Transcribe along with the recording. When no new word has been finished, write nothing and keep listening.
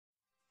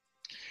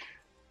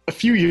A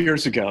few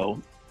years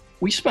ago,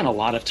 we spent a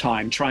lot of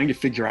time trying to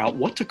figure out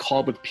what to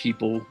call the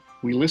people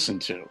we listen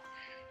to.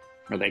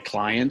 Are they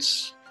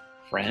clients,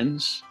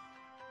 friends,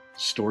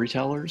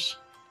 storytellers?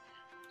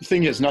 The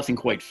thing is, nothing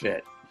quite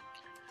fit.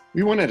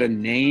 We wanted a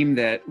name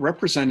that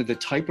represented the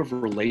type of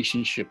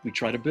relationship we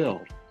try to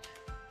build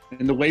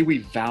and the way we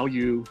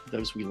value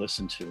those we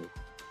listen to.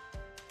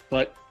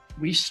 But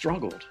we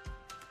struggled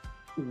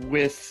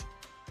with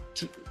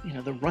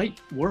the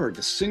right word,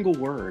 the single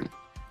word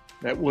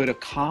that would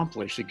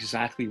accomplish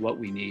exactly what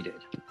we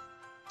needed.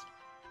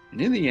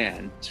 And in the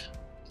end,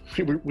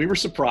 we were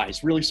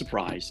surprised, really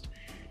surprised,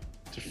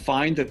 to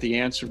find that the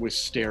answer was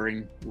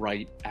staring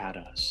right at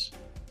us.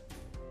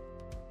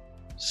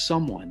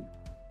 Someone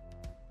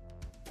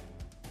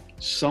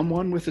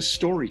with a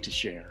story to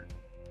share.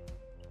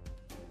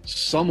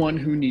 Someone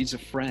who needs a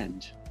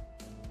friend.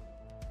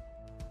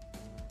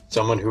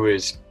 Someone who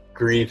is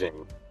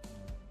grieving,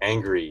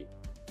 angry,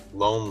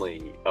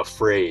 lonely,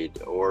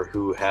 afraid, or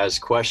who has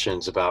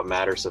questions about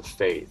matters of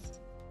faith.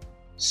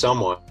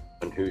 Someone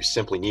who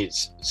simply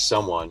needs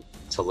someone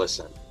to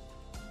listen.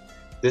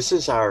 This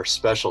is our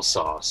special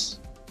sauce.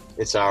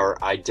 It's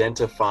our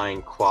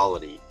identifying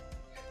quality,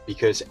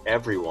 because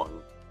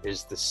everyone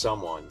is the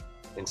someone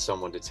and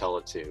someone to tell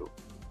it to.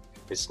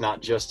 It's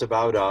not just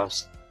about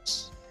us.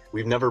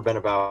 We've never been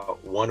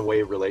about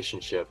one-way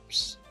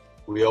relationships.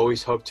 We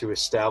always hope to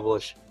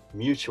establish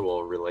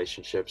mutual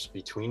relationships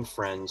between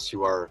friends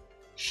who are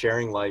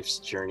sharing life's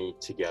journey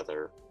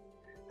together.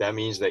 That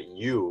means that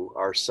you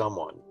are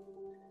someone.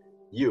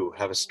 You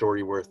have a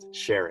story worth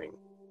sharing.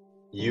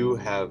 You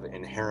have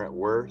inherent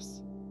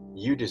worth.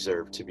 You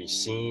deserve to be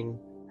seen,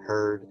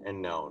 heard,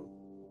 and known.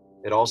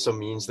 It also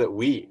means that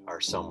we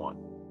are someone.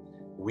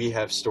 We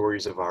have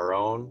stories of our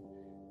own.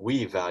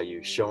 We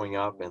value showing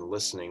up and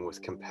listening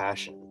with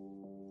compassion.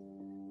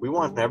 We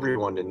want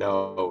everyone to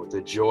know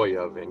the joy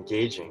of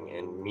engaging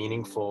in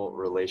meaningful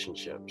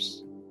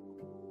relationships.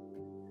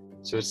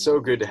 So it's so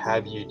good to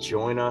have you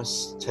join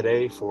us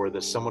today for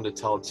the Someone to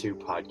Tell It To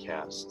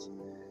podcast.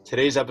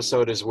 Today's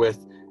episode is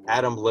with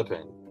Adam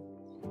Lippin.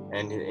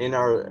 And in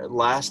our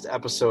last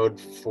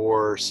episode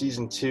for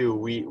season 2,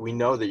 we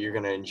know that you're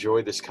going to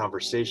enjoy this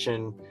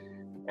conversation.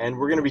 And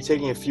we're going to be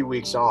taking a few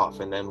weeks off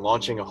and then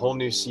launching a whole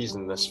new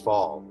season this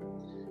fall.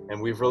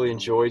 And we've really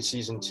enjoyed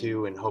season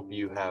 2 and hope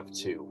you have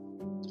too.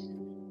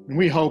 And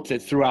we hope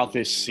that throughout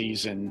this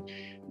season,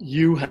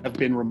 you have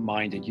been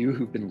reminded, you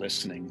who've been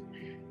listening,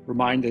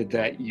 reminded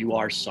that you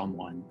are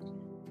someone,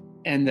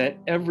 and that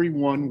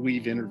everyone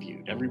we've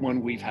interviewed,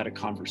 everyone we've had a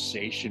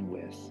conversation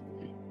with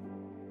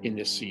in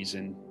this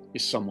season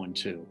is someone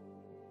too.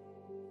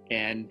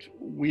 And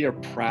we are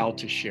proud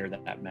to share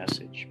that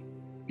message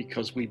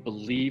because we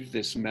believe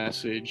this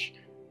message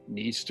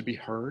needs to be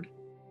heard.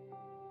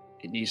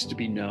 It needs to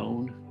be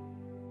known.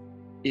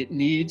 It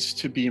needs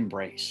to be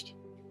embraced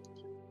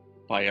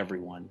by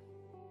everyone.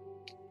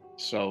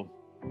 So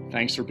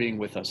thanks for being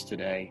with us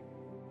today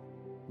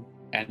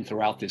and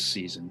throughout this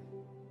season.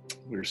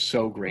 We're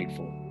so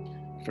grateful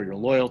for your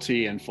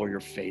loyalty and for your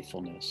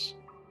faithfulness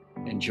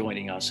in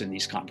joining us in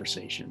these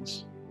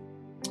conversations.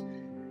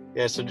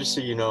 Yeah, so just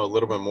so you know a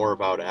little bit more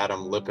about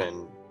Adam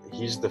Lippin,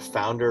 he's the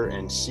founder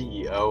and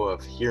CEO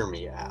of Hear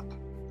Me app.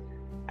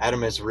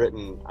 Adam has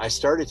written, "I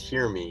started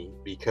Hear Me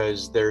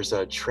because there's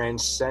a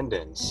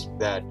transcendence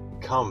that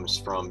comes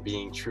from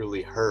being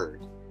truly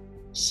heard,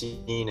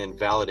 seen and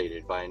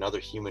validated by another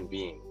human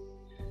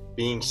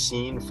being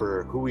seen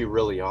for who we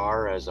really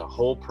are as a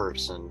whole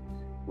person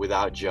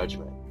without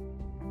judgment.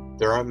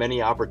 There aren't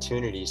many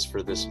opportunities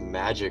for this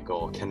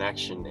magical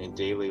connection in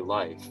daily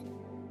life,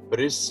 but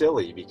it is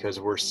silly because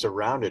we're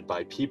surrounded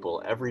by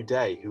people every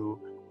day who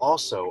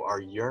also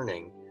are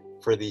yearning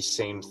for these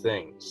same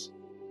things.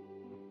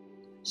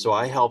 So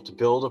I helped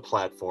build a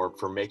platform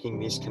for making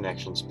these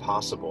connections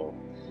possible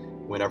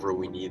whenever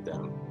we need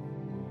them."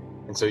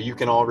 And so you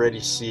can already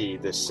see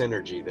the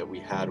synergy that we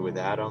had with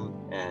Adam,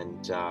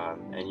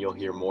 and you'll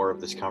hear more of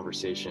this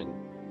conversation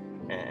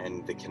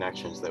and the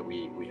connections that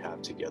we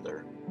have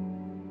together.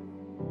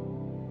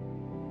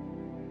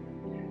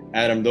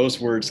 Adam, those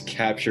words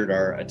captured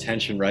our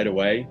attention right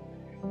away,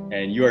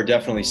 and you are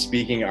definitely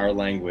speaking our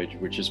language,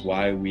 which is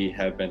why we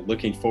have been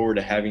looking forward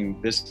to having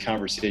this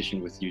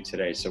conversation with you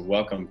today. So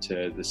welcome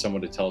to the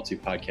Someone to Tell It To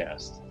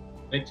podcast.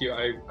 Thank you.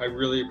 I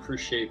really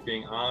appreciate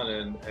being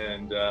on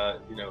and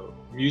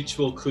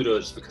mutual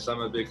kudos, because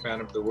I'm a big fan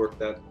of the work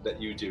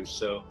that you do.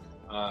 So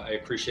I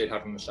appreciate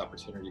having this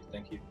opportunity.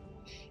 Thank you.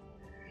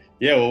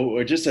 Yeah,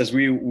 well, just as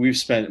we've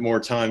spent more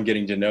time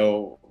getting to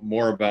know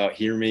more about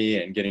Hear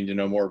Me and getting to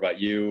know more about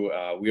you,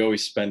 we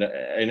always spend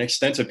an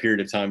extensive period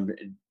of time,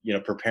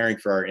 preparing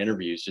for our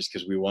interviews, just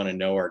because we want to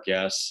know our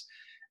guests.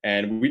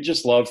 And we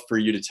just love for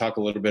you to talk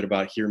a little bit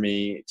about Hear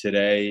Me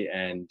today,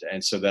 and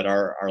so that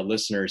our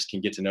listeners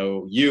can get to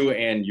know you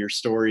and your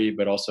story,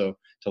 but also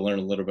to learn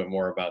a little bit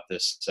more about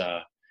this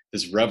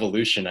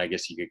revolution, I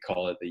guess you could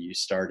call it, that you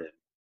started.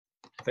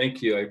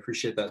 Thank you. I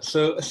appreciate that.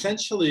 So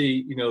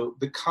essentially,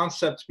 the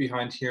concept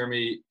behind Hear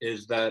Me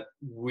is that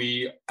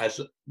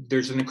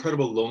there's an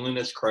incredible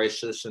loneliness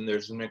crisis and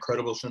there's an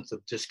incredible sense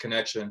of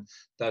disconnection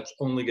that's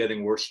only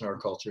getting worse in our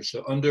culture.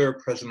 So under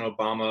President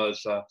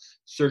Obama's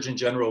Surgeon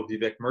General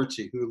Vivek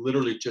Murthy, who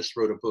literally just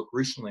wrote a book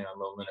recently on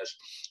loneliness,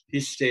 he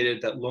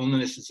stated that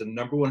loneliness is the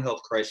number one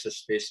health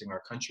crisis facing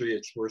our country.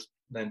 It's worse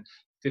than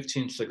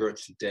 15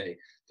 cigarettes a day.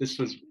 This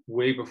was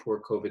way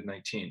before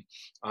COVID-19.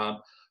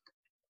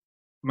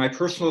 My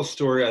personal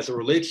story as it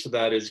relates to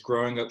that is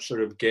growing up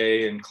sort of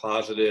gay and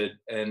closeted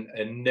and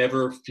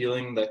never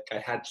feeling like I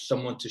had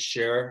someone to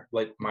share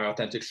like my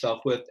authentic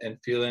self with, and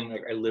feeling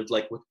like I lived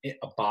like within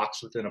a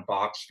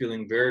box,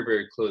 feeling very,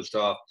 very closed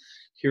off.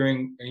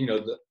 Hearing,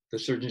 the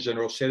Surgeon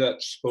General say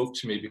that spoke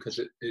to me because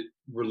it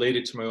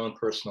related to my own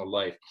personal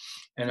life.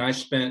 And I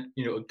spent,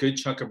 a good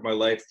chunk of my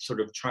life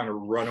sort of trying to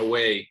run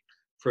away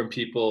from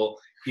people,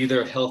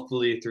 either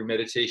healthily through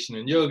meditation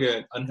and yoga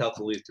and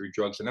unhealthily through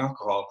drugs and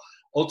alcohol,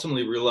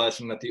 ultimately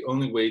realizing that the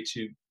only way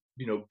to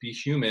be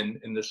human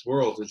in this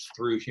world is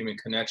through human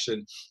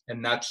connection.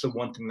 And that's the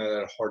one thing that I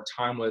had a hard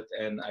time with,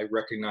 and I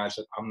recognize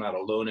that I'm not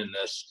alone in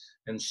this.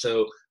 And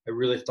so I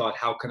really thought,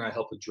 how can I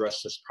help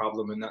address this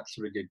problem? And that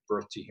sort of gave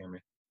birth to Hear Me.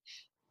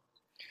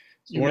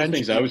 One of the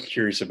things I was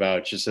curious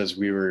about, just as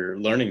we were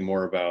learning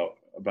more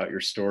about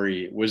your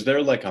story, was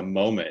there like a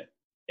moment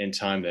in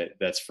time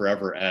that's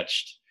forever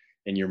etched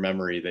in your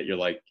memory that you're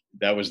like,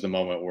 that was the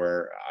moment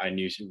where I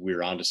knew we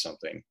were onto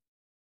something?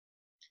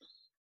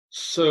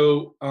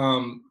 So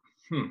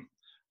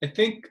I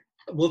think,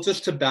 well,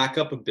 just to back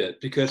up a bit,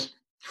 because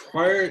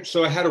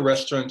so I had a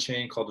restaurant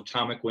chain called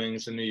Atomic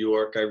Wings in New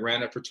York. I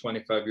ran it for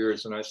 25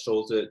 years and I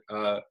sold it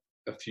a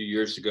few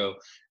years ago.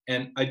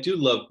 And I do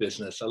love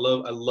business. I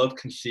love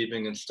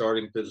conceiving and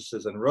starting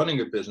businesses and running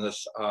a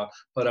business,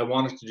 but I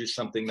wanted to do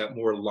something that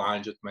more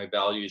aligned with my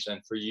values. And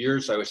for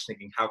years, I was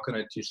thinking, how can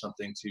I do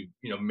something to,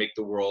 make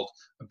the world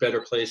a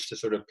better place, to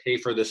sort of pay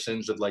for the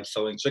sins of like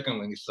selling chicken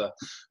wings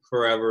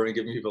forever and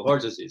giving people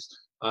heart disease.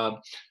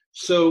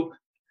 So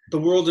the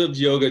world of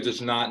yoga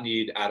does not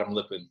need Adam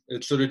Lippin.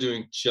 It's sort of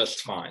doing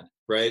just fine,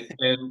 right?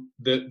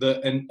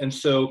 And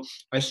so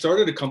I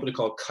started a company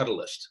called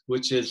Cuddlist,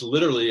 which is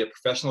literally a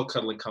professional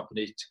cuddling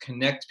company to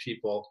connect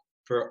people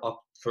for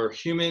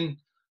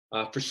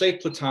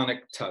safe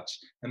platonic touch.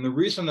 And the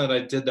reason that I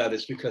did that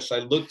is because I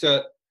looked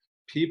at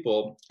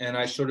people and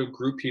I sort of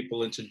grouped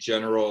people into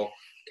general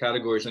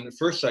categories. And at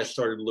first I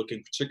started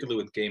looking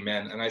particularly with gay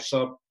men, and I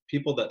saw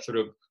people that sort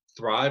of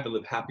thrive and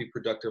live happy,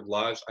 productive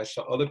lives. I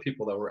saw other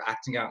people that were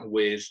acting out in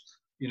ways,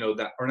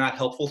 that are not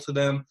helpful to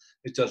them.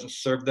 It doesn't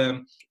serve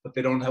them, but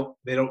they don't know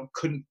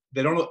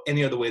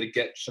any other way to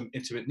get some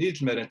intimate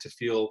needs met and to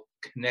feel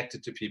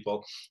connected to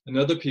people. And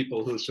other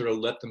people who sort of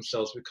let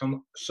themselves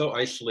become so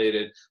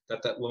isolated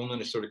that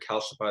loneliness sort of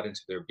calcified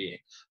into their being.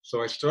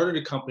 So I started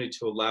a company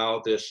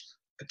to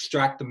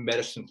extract the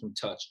medicine from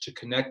touch, to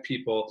connect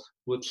people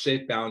with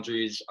safe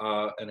boundaries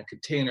and a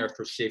container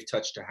for safe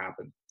touch to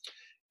happen.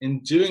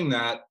 In doing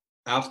that,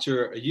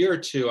 after a year or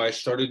two, I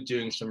started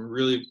doing some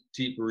really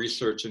deep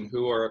research in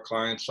who our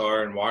clients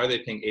are and why are they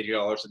paying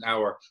 $80 an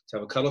hour to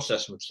have a cuddle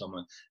session with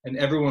someone. And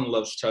everyone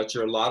loves touch,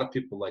 or a lot of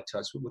people like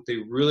touch, but what they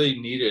really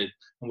needed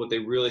and what they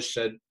really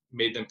said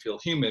made them feel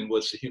human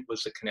was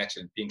the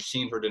connection, being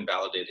seen, heard, and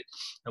validated.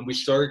 And we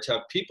started to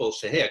have people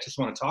say, hey, I just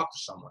want to talk to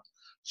someone.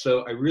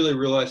 So I really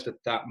realized at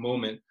that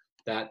moment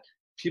that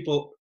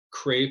people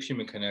crave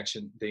human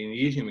connection, they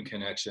need human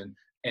connection.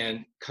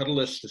 And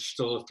Cuddlist is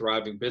still a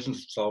thriving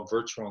business. It's all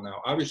virtual now,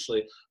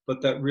 obviously,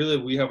 but that really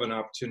we have an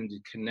opportunity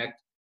to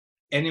connect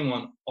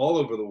anyone all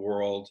over the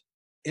world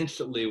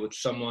instantly with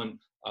someone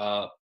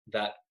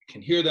that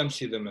can hear them,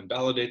 see them, and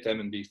validate them,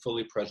 and be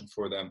fully present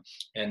for them.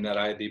 And that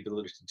I had the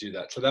ability to do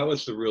that. So that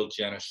was the real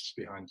genesis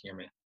behind Hear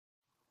Me.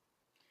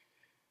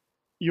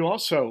 You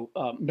also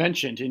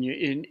mentioned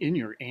in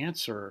your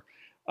answer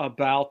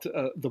about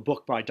the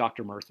book by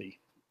Dr. Murthy.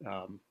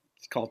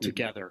 It's called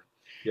Together.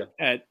 Yeah.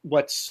 And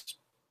what's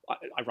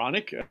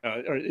ironic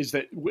is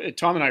that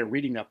Tom and I are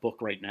reading that book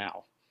right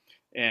now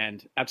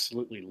and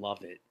absolutely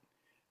love it.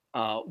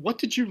 What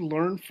did you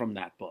learn from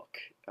that book?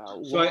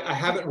 So I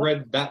haven't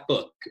read that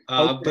book,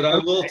 but I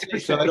will.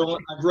 So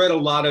I've read a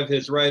lot of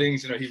his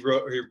writings. He's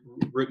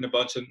written a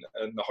bunch in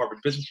the Harvard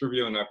Business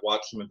Review, and I've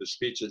watched some of his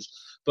speeches.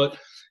 But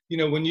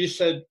when you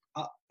said,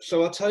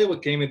 so I'll tell you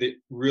what gave me the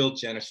real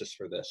genesis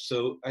for this.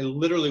 So I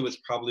literally was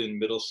probably in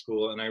middle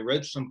school, and I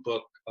read some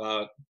book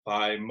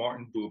by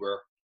Martin Buber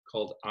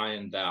called I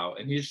and Thou,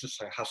 and he's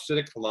just a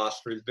Hasidic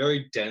philosopher. He's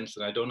very dense,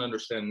 and I don't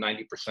understand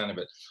 90% of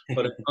it,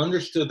 but I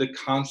understood the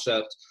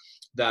concept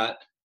that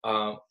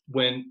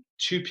when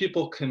two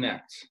people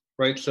connect,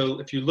 right? So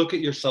if you look at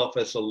yourself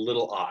as a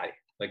little I,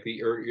 like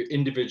your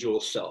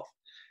individual self,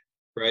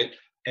 right?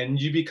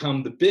 And you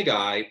become the big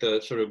I, the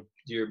sort of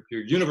your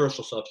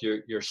universal self,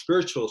 your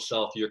spiritual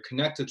self, your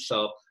connected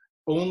self,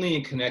 only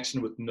in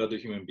connection with another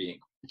human being.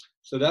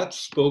 So that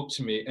spoke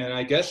to me. And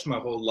I guess my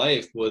whole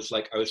life was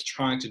like I was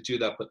trying to do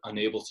that, but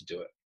unable to do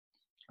it.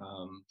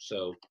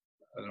 So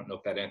I don't know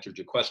if that answered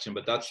your question,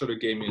 but that sort of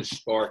gave me a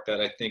spark that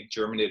I think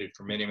germinated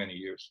for many, many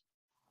years.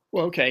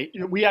 Well, okay.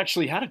 We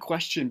actually had a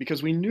question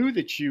because we knew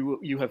that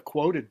you have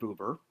quoted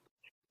Buber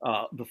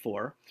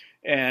before,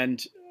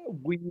 and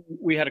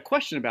we had a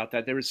question about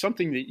that. There was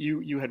something that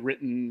you had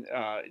written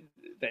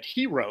that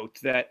he wrote,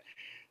 that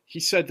he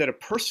said that a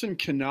person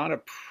cannot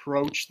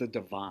approach the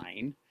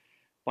divine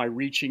by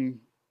reaching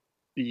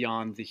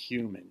beyond the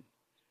human.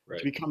 To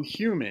Right. become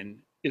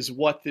human is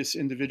what this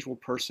individual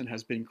person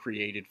has been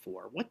created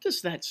for. What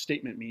does that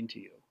statement mean to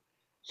you?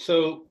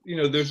 So,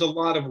 there's a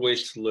lot of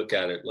ways to look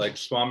at it. Like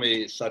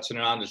Swami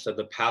Satchidananda said,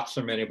 the paths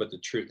are many, but the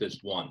truth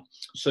is one.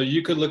 So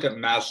you could look at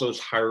Maslow's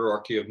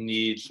hierarchy of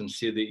needs and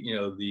see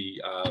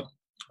the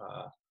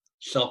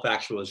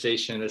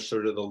self-actualization as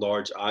sort of the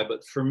large I.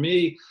 But for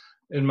me,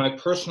 in my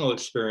personal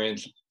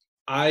experience,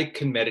 I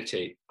can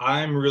meditate.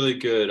 I'm really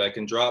good. I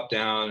can drop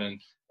down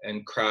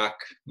and crack,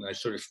 and I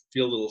sort of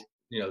feel a little,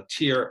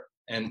 tear,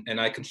 and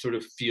I can sort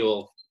of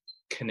feel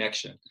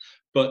connection.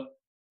 But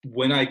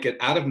when I get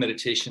out of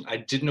meditation, I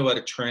didn't know how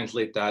to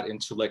translate that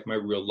into like my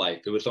real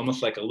life. It was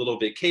almost like a little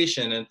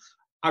vacation. And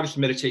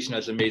obviously meditation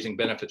has amazing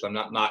benefits. I'm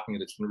not knocking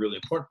it. It's been really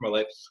important for my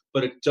life,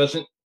 but it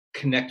doesn't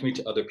connect me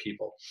to other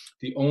people.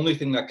 The only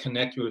thing that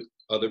connects me with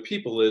other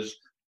people is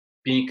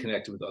being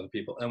connected with other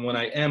people. And when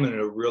I am in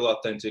a real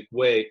authentic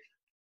way,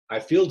 I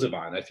feel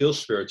divine. I feel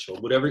spiritual,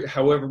 whatever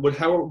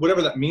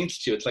that means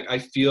to you. It's like, I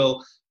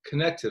feel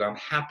connected. I'm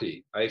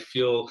happy. I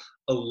feel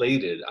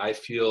elated. I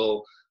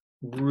feel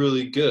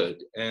really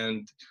good.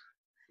 And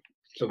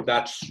so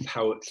that's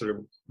how it sort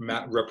of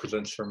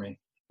represents for me,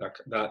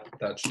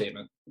 that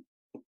statement.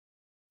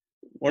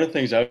 One of the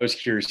things I was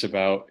curious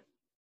about,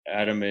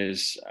 Adam,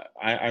 is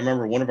I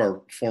remember one of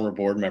our former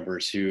board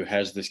members who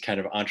has this kind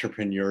of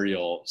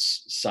entrepreneurial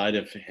side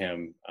of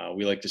him.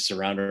 We like to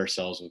surround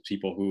ourselves with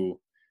people who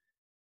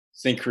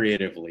think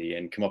creatively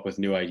and come up with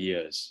new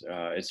ideas.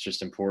 It's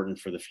just important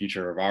for the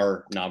future of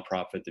our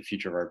nonprofit, the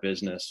future of our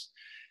business,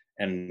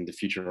 and the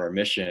future of our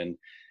mission.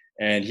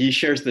 And he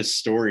shares this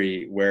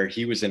story where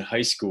he was in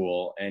high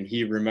school and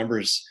he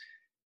remembers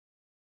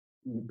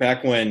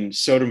back when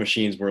soda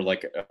machines were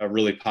like a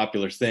really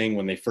popular thing,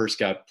 when they first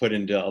got put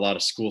into a lot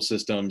of school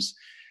systems.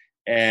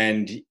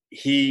 And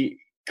he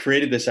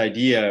created this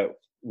idea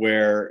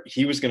where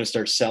he was going to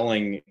start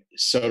selling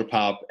soda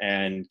pop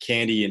and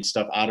candy and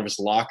stuff out of his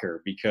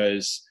locker,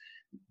 because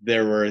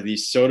there were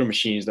these soda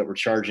machines that were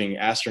charging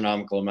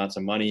astronomical amounts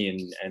of money,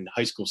 and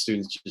high school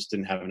students just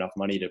didn't have enough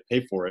money to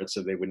pay for it,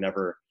 so they would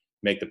never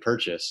make the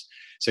purchase.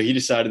 So he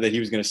decided that he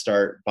was going to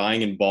start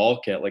buying in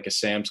bulk at like a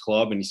Sam's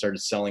Club, and he started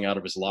selling out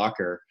of his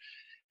locker.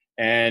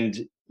 And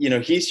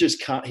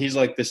he's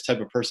like this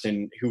type of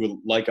person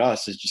who, like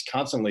us, is just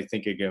constantly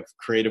thinking of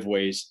creative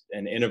ways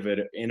and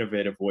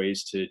innovative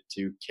ways to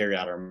carry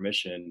out our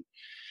mission.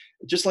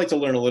 I'd just like to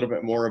learn a little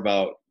bit more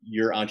about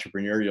your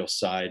entrepreneurial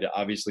side.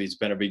 Obviously, it's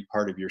been a big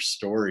part of your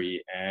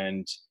story.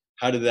 And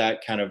how did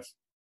that kind of,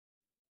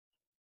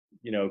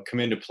 come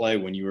into play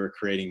when you were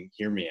creating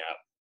Hear Me Out?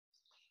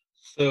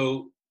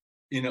 So,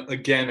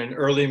 again, an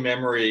early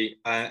memory,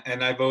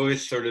 and I've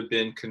always sort of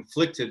been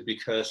conflicted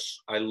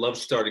because I love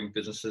starting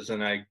businesses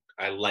and I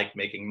like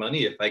making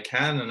money if I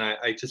can, and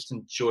I just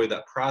enjoy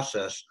that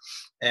process.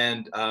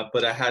 And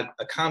but I had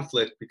a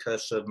conflict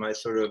because of my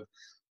sort of,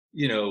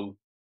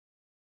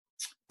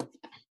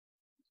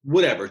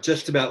 whatever,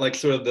 just about like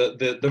sort of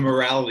the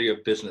morality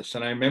of business.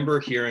 And I remember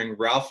hearing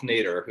Ralph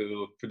Nader,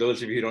 who, for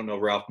those of you who don't know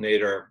Ralph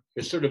Nader,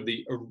 is sort of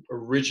the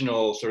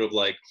original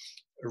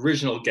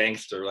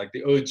gangster, like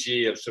the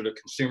OG of sort of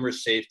consumer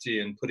safety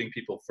and putting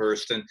people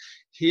first. And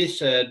he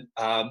said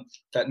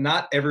that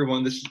not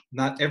everyone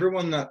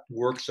that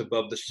works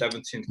above the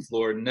 17th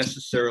floor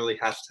necessarily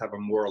has to have a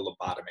moral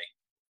lobotomy.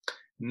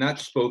 And that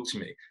spoke to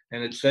me.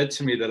 And it said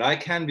to me that I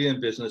can be in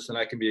business and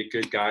I can be a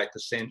good guy at the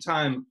same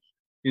time.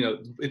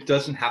 It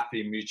doesn't have to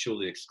be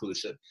mutually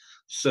exclusive.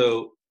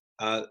 So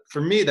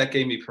for me, that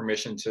gave me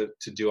permission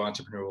to do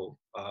entrepreneurial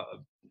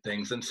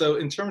things. And so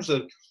in terms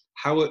of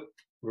how it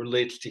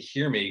relates to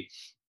Hear Me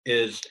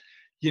is,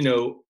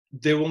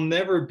 there will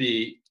never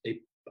be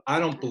I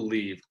don't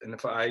believe, and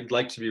if I'd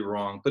like to be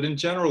wrong, but in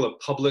general, a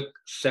public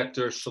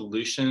sector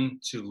solution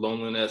to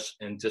loneliness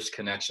and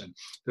disconnection.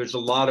 There's a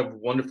lot of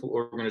wonderful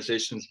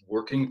organizations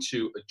working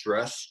to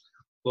address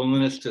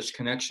loneliness,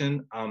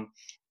 disconnection.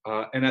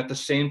 And at the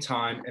same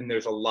time, and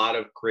there's a lot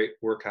of great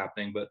work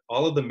happening, but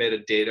all of the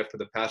metadata for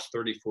the past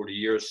 30, 40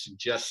 years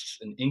suggests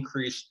an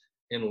increase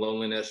in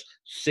loneliness.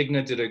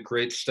 Cigna did a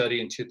great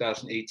study in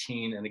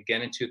 2018 and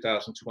again in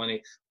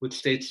 2020, which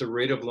states the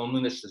rate of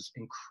loneliness is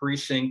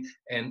increasing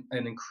and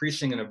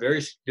increasing in a very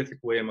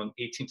significant way among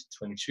 18 to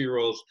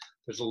 22-year-olds.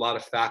 There's a lot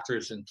of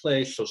factors in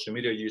place, social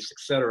media use,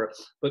 etc.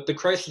 But the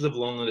crisis of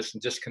loneliness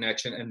and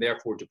disconnection, and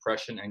therefore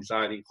depression,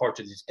 anxiety, heart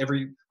disease,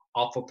 every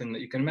awful thing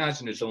that you can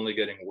imagine, is only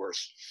getting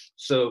worse.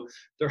 So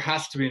there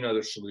has to be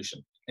another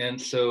solution. And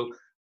so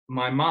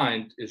my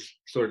mind is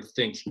sort of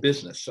thinks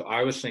business. So I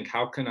always think,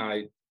 how can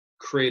I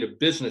create a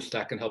business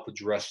that can help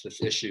address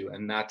this issue?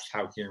 And that's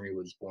how Hear Me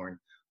was born.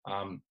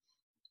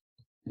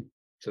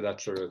 So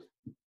that's sort of.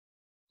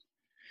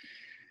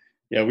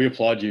 Yeah, we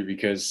applaud you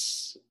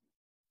because,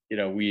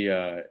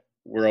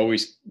 we're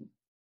always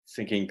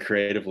thinking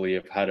creatively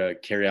of how to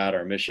carry out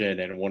our mission.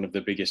 And one of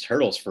the biggest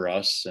hurdles for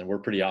us, and we're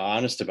pretty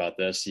honest about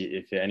this,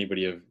 if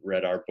anybody have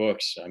read our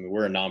books, I mean,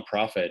 we're a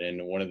nonprofit,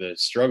 and one of the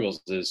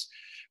struggles is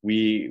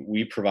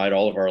we provide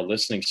all of our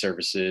listening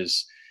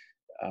services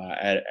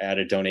at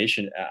a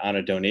donation on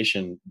a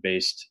donation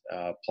based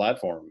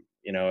platform,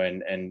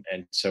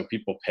 and so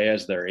people pay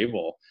as they're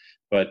able,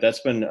 but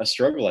that's been a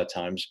struggle at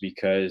times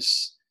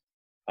because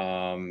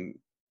um,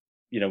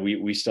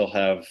 we still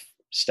have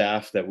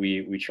staff that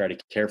we try to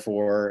care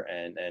for,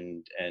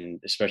 and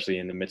especially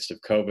in the midst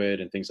of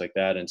COVID and things like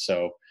that. And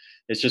so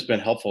it's just been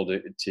helpful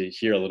to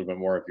hear a little bit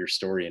more of your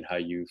story and how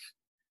you've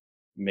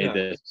made Yeah.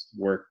 this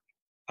work.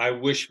 I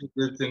wish we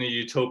lived in a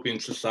utopian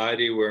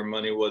society where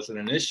money wasn't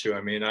an issue.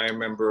 I mean, I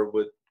remember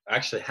I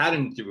actually had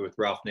an interview with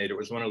Ralph Nader. It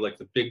was one of like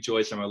the big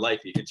joys of my life.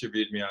 He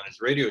interviewed me on his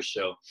radio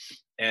show,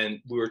 and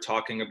we were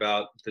talking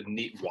about the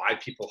need, why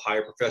people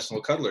hire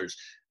professional cuddlers.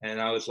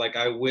 And I was like,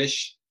 I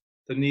wish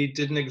the need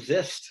didn't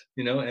exist,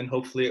 and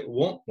hopefully it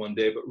won't one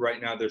day. But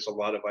right now there's a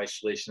lot of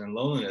isolation and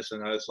loneliness.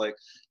 And I was like,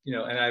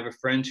 and I have a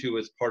friend who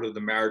was part of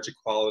the marriage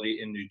equality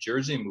in New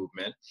Jersey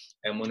movement.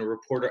 And when a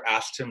reporter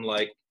asked him,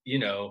 like,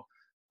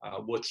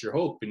 what's your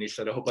hope? And he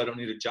said, I hope I don't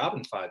need a job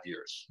in 5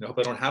 years. I hope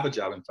I don't have a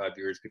job in 5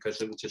 years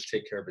because it will just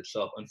take care of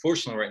itself.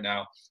 Unfortunately, right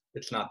now,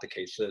 it's not the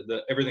case.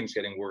 Everything's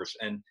getting worse.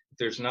 And if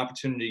there's an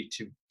opportunity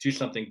to do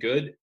something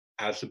good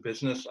as a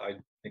business, I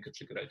think it's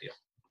a good idea.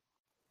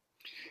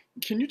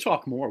 Can you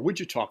talk more? Would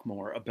you talk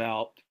more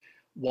about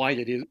why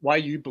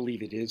you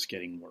believe it is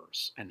getting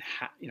worse, and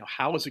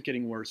how is it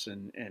getting worse,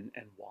 and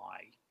why?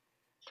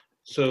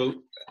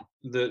 So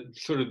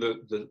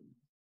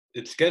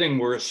it's getting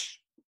worse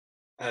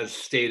as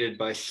stated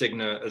by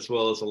Cigna, as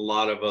well as a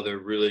lot of other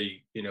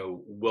really,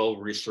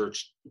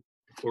 well-researched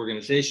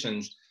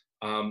organizations.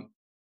 And,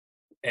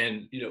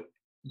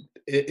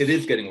 it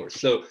is getting worse.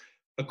 So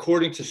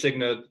according to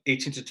Cigna,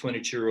 18 to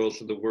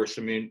 22-year-olds are the worst.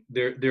 I mean,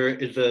 there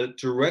is a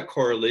direct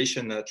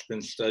correlation that's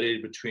been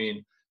studied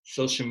between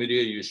social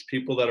media use.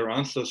 People that are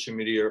on social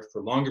media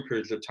for longer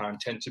periods of time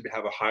tend to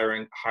have a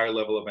higher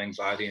level of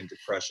anxiety and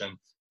depression,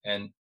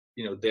 and,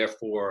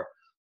 therefore,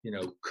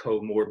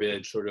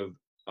 comorbid sort of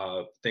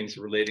things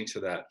relating to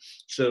that.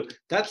 So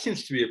that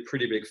seems to be a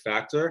pretty big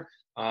factor.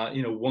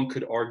 One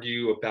could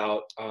argue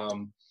about,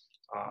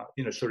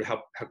 sort of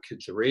how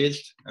kids are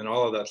raised and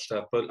all of that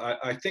stuff. But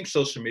I think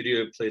social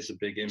media plays a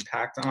big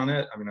impact on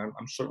it. I mean,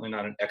 I'm certainly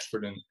not an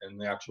expert in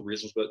the actual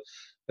reasons, but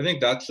I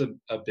think that's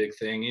a big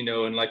thing,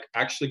 and like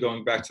actually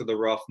going back to the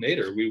Ralph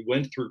Nader, we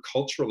went through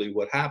culturally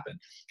what happened.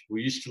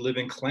 We used to live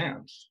in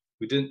clans.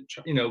 We didn't,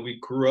 we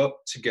grew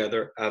up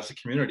together as a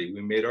community.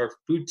 We made our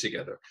food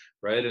together,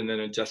 right? And then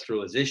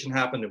industrialization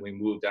happened, and we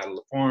moved out of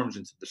the farms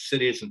into the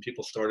cities, and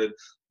people started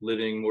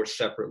living more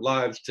separate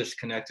lives,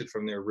 disconnected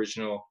from their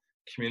original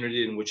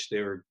community in which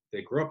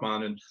they grew up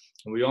on. And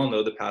we all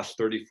know the past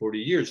 30, 40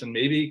 years, and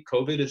maybe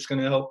COVID is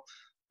going to help,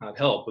 not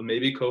help, but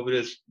maybe COVID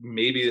is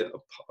maybe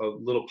a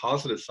little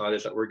positive side,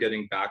 is that we're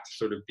getting back to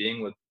sort of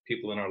being with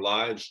people in our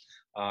lives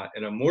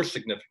in a more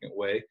significant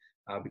way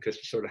because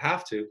we sort of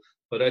have to.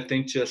 But I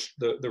think just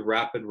the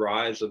rapid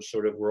rise of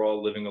sort of we're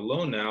all living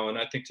alone now. And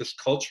I think just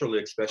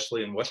culturally,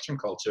 especially in Western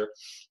culture,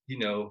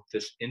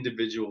 this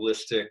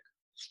individualistic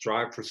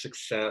strive for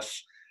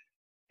success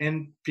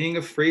and being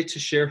afraid to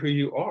share who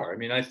you are. I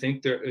mean, I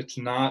think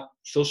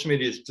social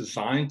media is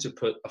designed to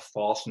put a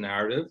false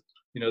narrative.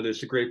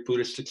 There's a great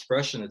Buddhist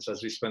expression. It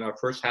says we spend our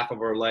first half of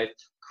our life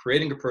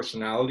creating a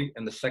personality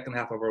and the second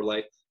half of our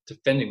life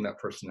defending that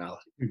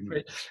personality. Mm-hmm.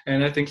 Right?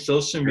 And I think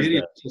social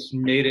media just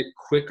made it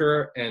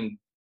quicker and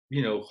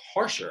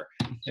harsher.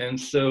 And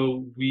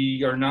so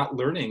we are not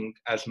learning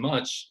as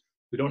much.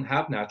 We don't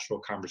have natural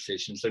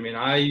conversations. I mean,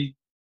 I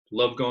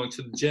love going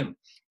to the gym.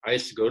 I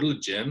used to go to the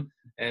gym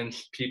and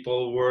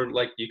people were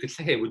like, you could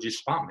say, hey, would you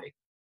spot me?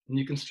 And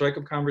you can strike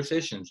up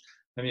conversations.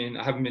 I mean,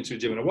 I haven't been to a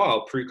gym in a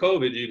while.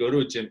 Pre-COVID, you go to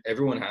a gym,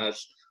 everyone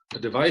has a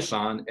device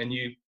on, and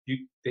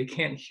they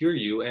can't hear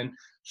you. And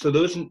so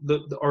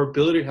our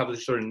ability to have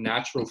this sort of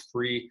natural,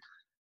 free,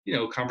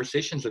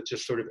 conversations that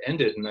just sort of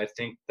ended. And I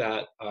think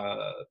that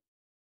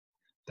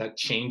that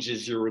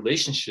changes your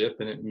relationship,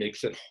 and it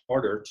makes it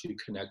harder to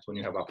connect when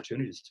you have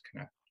opportunities to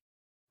connect.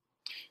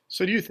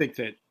 So do you think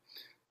that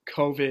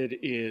COVID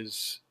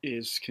is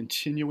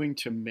continuing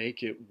to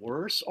make it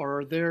worse,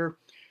 or are there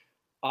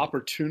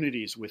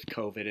opportunities with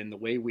COVID and the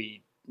way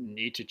we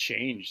need to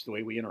change the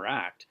way we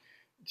interact?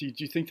 Do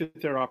you think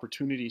that there are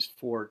opportunities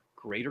for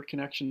greater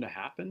connection to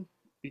happen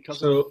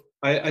because of?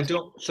 I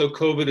don't. So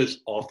COVID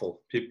is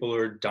awful. People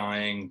are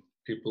dying.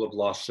 People have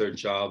lost their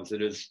jobs.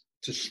 It has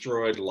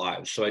destroyed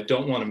lives. So I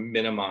don't want to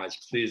minimize,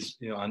 please,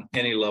 on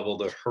any level,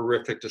 the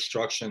horrific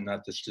destruction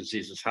that this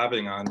disease is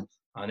having on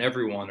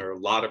everyone, or a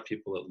lot of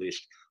people at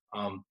least.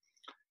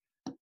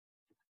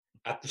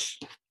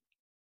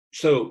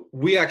 So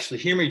we actually,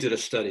 Hear Me did a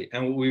study,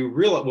 and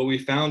what we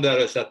found out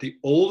is that the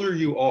older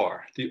you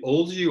are,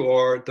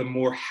 the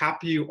more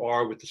happy you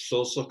are with the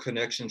social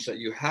connections that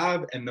you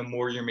have, and the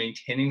more you're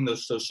maintaining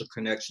those social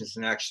connections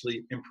and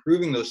actually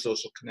improving those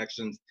social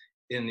connections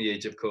in the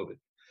age of COVID.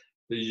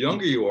 The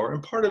younger you are,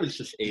 and part of it's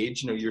just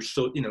age, you're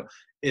so,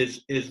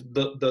 is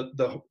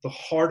the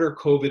harder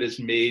COVID has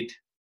made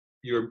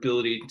your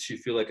ability to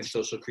feel like a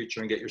social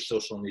creature and get your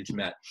social needs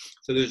met.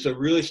 So there's a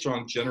really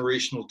strong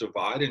generational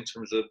divide in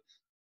terms of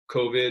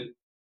COVID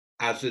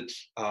as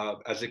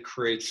it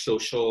creates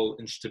social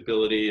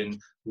instability and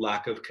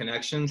lack of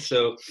connection.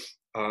 So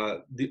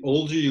the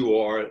older you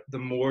are, the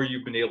more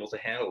you've been able to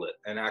handle it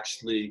and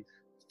actually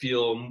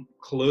feel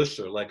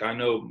closer. Like I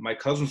know my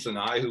cousins and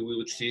I, who we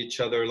would see each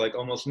other like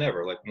almost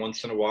never, like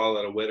once in a while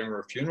at a wedding or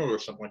a funeral or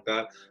something like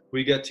that.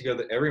 We get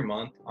together every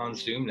month on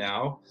Zoom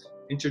now,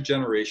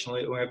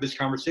 intergenerationally, and we have this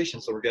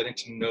conversation. So we're getting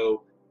to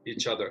know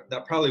each other.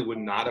 That probably would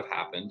not have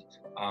happened.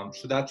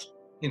 So that's,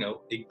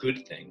 a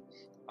good thing.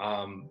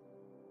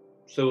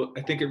 So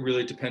I think it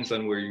really depends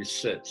on where you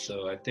sit.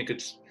 So I think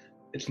it's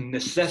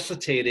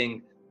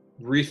necessitating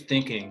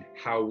rethinking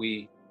how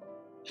we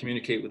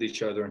communicate with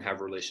each other and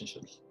have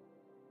relationships.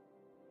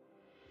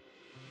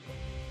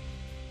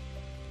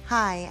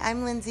 Hi,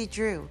 I'm Lindsay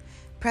Drew,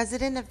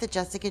 president of the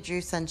Jessica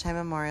Drew Sunshine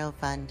Memorial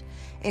Fund,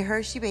 a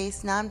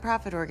Hershey-based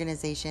nonprofit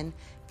organization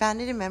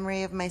founded in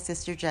memory of my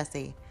sister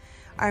Jessie.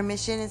 Our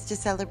mission is to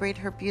celebrate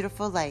her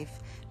beautiful life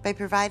by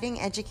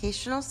providing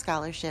educational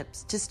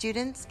scholarships to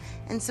students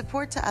and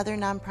support to other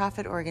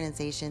nonprofit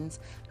organizations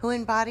who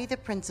embody the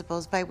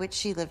principles by which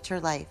she lived her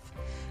life,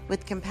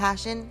 with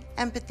compassion,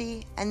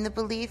 empathy, and the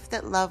belief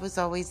that love was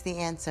always the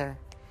answer.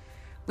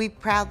 We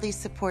proudly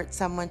support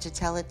Someone to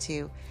Tell It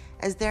To,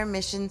 as their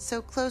mission so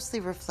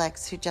closely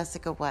reflects who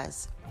Jessica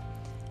was.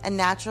 A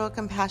natural,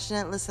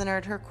 compassionate listener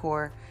at her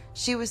core,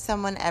 she was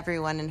someone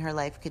everyone in her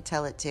life could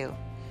tell it to.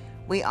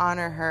 We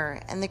honor her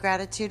and the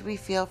gratitude we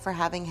feel for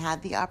having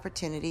had the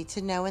opportunity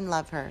to know and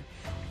love her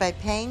by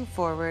paying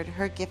forward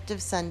her gift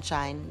of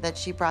sunshine that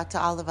she brought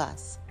to all of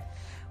us.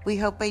 We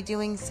hope by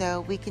doing so,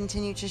 we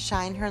continue to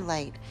shine her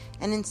light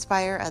and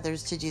inspire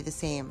others to do the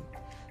same.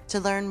 To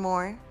learn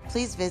more,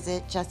 please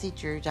visit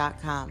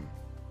jessiedrew.com.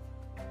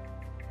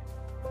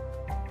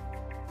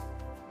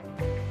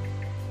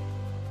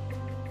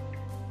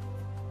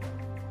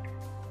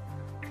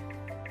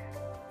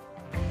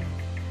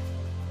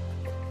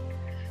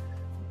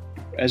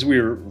 As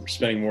we were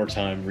spending more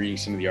time reading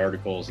some of the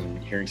articles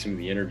and hearing some of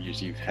the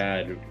interviews you've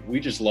had, we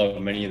just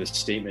love many of the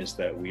statements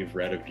that we've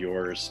read of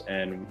yours.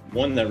 And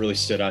one that really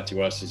stood out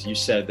to us is you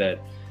said that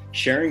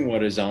sharing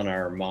what is on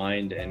our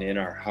mind and in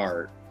our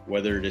heart,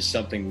 whether it is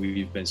something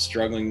we've been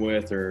struggling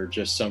with or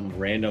just some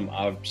random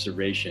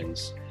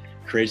observations,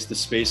 creates the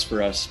space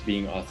for us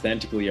being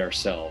authentically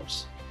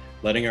ourselves,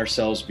 letting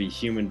ourselves be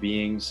human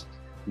beings,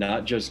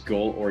 not just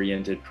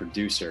goal-oriented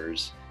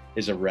producers,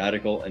 is a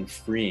radical and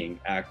freeing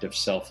act of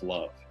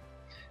self-love.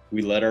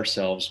 We let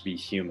ourselves be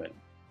human.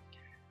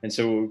 And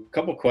so a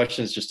couple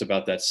questions just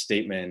about that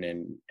statement,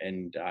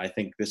 and I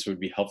think this would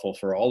be helpful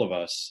for all of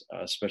us,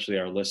 especially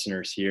our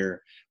listeners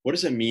here. What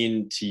does it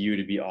mean to you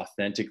to be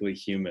authentically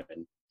human?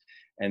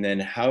 And then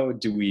how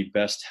do we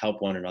best help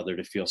one another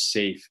to feel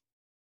safe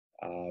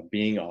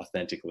being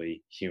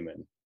authentically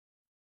human?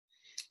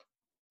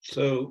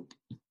 So,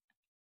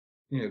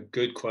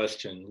 good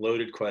question,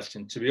 loaded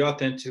question. To be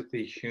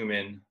authentically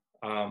human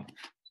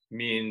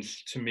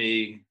means to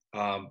me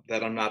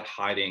that I'm not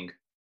hiding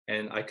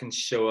and I can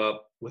show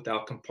up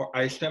without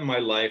I spent my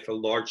life, a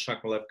large chunk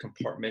of my life,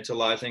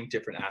 compartmentalizing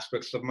different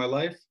aspects of my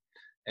life,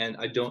 and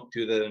I don't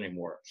do that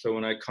anymore. So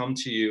when I come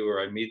to you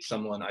or I meet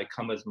someone, I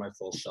come as my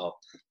full self.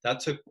 That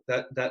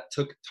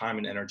took time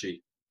and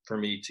energy for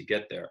me to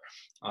get there.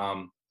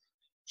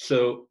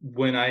 So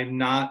when I'm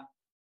not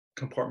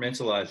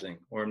compartmentalizing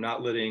or I'm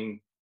not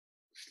letting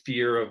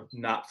fear of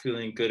not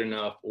feeling good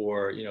enough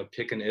or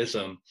pick an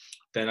ism,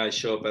 then I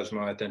show up as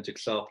my authentic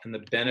self, and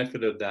the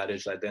benefit of that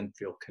is I then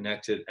feel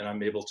connected and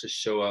I'm able to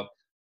show up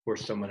for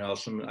someone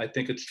else. And I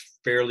think it's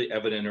fairly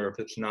evident, or if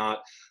it's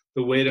not,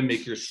 the way to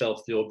make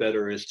yourself feel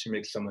better is to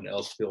make someone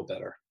else feel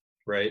better,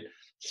 right?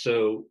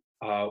 So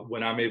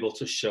when I'm able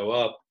to show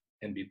up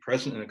and be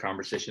present in a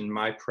conversation,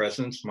 my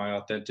presence, my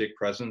authentic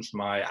presence,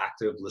 my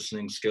active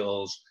listening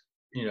skills,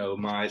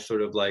 my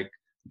sort of like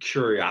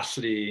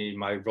curiosity,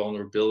 my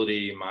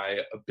vulnerability, my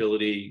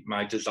ability,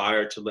 my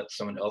desire to let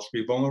someone else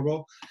be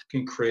vulnerable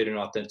can create an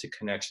authentic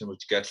connection,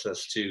 which gets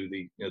us to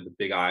the the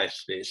big I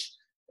space.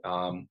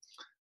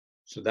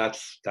 So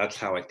that's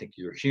how I think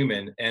you're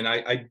human. And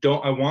I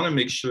want to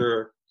make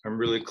sure I'm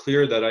really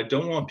clear that I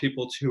don't want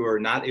people who are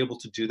not able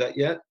to do that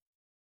yet.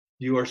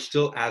 You are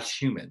still as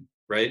human,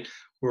 right?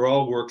 We're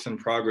all works in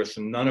progress,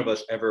 and none of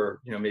us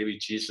ever, maybe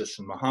Jesus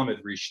and Muhammad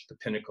reached the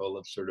pinnacle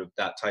of sort of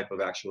that type of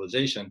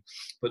actualization,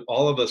 but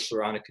all of us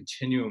are on a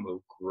continuum of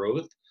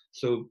growth.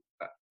 So,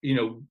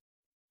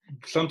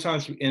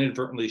 sometimes we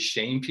inadvertently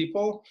shame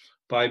people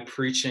by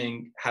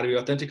preaching how to be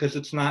authentic because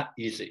it's not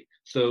easy.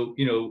 So,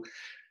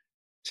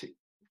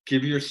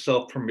 give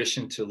yourself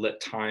permission to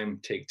let time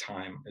take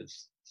time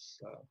is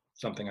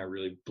something I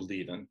really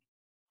believe in.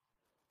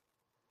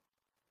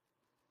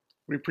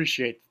 We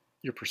appreciate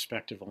your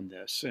perspective on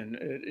this,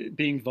 and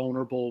being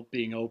vulnerable,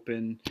 being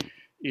open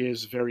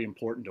is very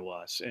important to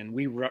us. And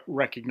we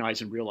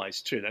recognize and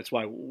realize too, that's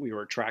why we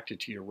were attracted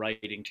to your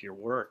writing, to your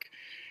work,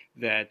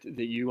 that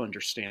you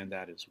understand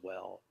that as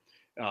well.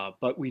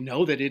 But we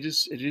know that it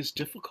is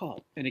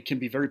difficult, and it can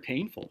be very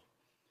painful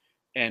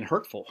and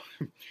hurtful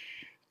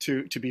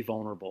to be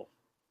vulnerable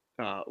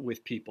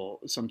with people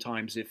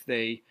sometimes if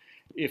they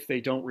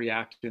don't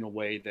react in a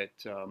way that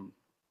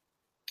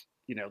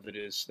that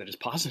is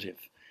positive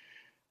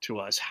to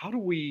us.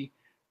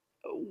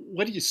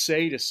 What do you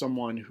say to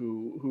someone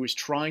who is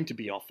trying to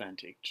be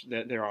authentic,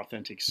 their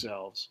authentic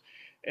selves,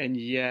 and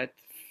yet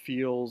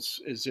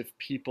feels as if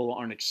people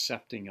aren't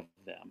accepting of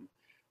them,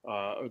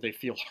 or they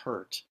feel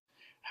hurt?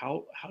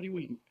 How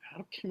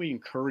can we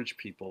encourage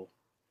people?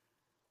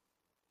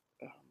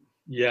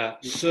 Yeah.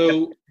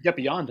 So get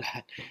beyond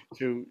that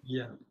to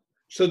yeah.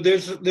 So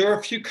there are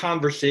a few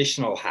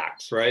conversational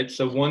hacks, right?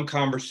 So one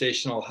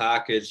conversational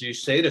hack is you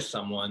say to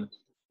someone,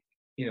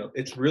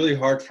 it's really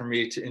hard for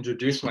me to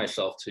introduce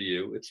myself to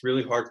you. It's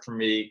really hard for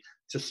me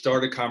to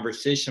start a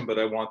conversation, but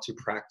I want to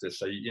practice.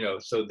 So,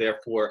 so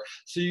therefore,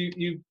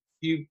 you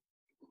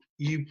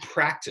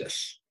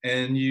practice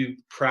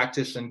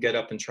and get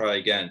up and try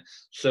again.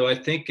 So I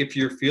think if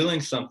you're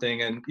feeling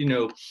something and,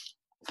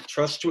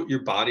 trust what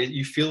your body,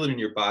 you feel it in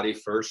your body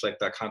first, like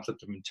that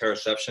concept of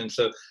interoception.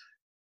 So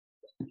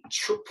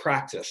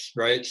practice,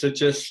 right? So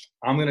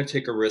I'm going to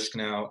take a risk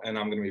now and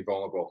I'm going to be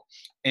vulnerable.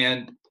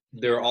 And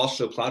there are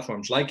also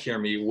platforms like Hear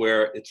Me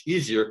where it's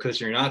easier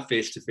because you're not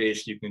face to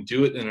face. You can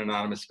do it in an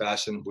anonymous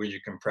fashion where you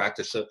can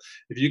practice. So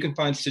if you can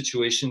find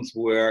situations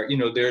where,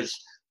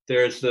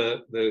 there's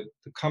the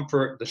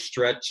comfort, the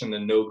stretch, and the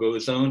no-go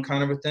zone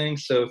kind of a thing.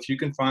 So if you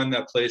can find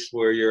that place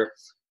where you're,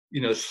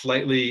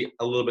 slightly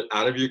a little bit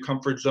out of your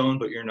comfort zone,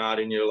 but you're not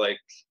in your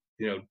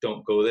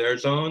don't go there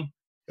zone.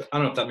 I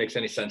don't know if that makes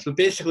any sense, but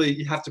basically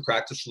you have to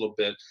practice a little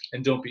bit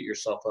and don't beat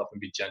yourself up and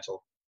be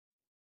gentle.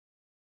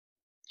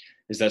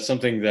 Is that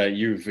something that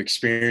you've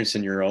experienced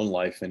in your own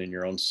life and in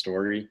your own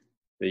story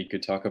that you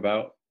could talk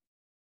about?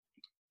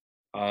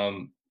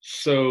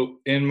 So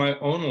in my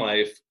own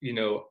life,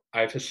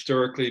 I've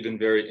historically been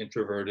very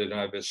introverted, and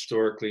I've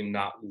historically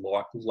not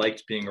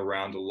liked being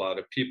around a lot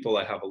of people.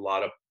 I have a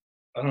lot of,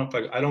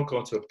 I don't go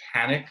into a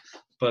panic,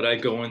 but I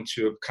go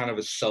into a kind of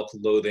a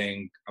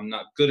self-loathing. I'm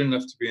not good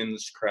enough to be in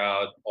this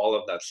crowd, all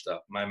of that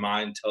stuff. My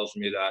mind tells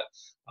me that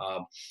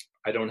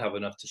I don't have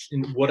enough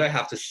what I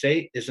have to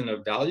say isn't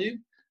of value,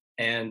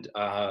 and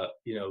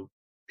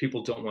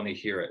people don't want to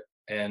hear it.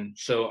 And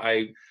so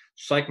I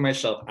psych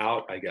myself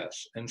out, I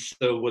guess. And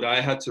so what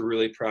I had to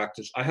really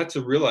practice, I had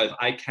to realize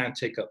I can't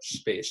take up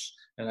space.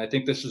 And I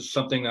think this is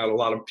something that a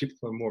lot of people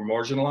who are more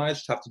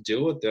marginalized have to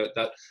deal with,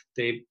 that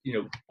they,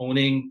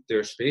 owning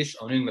their space,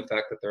 owning the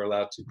fact that they're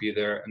allowed to be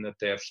there and that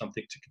they have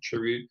something to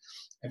contribute,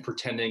 and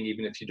pretending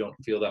even if you don't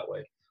feel that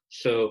way.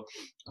 So,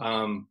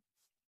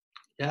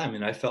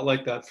 I felt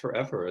like that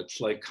forever.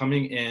 It's like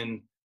coming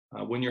in,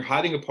 when you're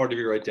hiding a part of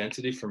your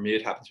identity. For me,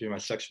 it happened to be my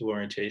sexual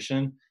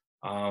orientation.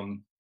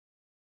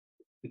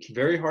 It's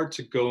very hard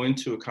to go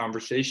into a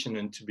conversation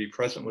and to be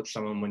present with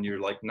someone when you're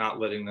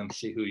not letting them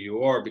see who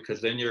you are, because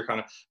then you're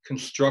kind of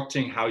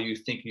constructing how you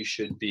think you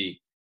should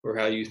be or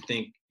how you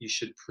think you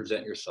should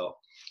present yourself.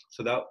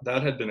 So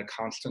that had been a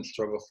constant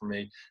struggle for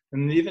me.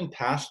 And even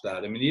past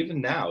that,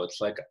 even now,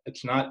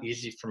 it's not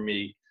easy for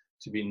me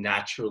to be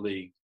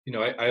naturally,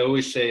 I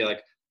always say,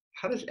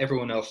 how does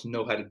everyone else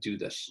know how to do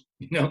this?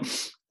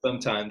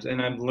 Sometimes,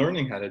 and I'm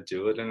learning how to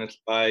do it. And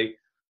it's by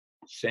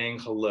saying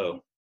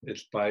hello.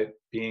 It's by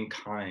being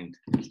kind.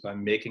 It's by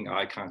making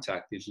eye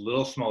contact. These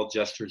little small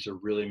gestures are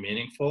really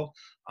meaningful.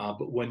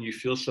 But when you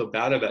feel so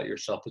bad about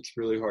yourself, it's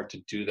really hard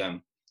to do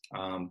them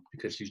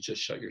because you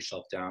just shut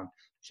yourself down.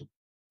 So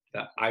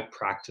that I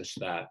practice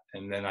that,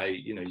 and then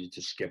you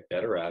just get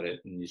better at it,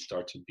 and you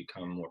start to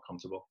become more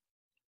comfortable.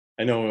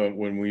 I know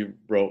when we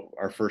wrote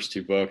our first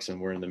two books, and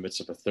we're in the midst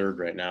of a third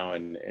right now,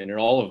 and in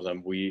all of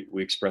them, we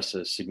express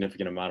a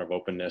significant amount of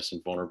openness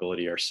and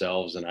vulnerability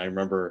ourselves. And I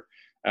remember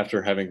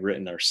after having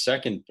written our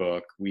second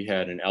book, we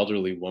had an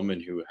elderly woman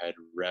who had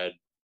read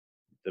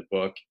the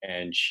book,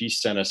 and she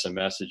sent us a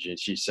message, and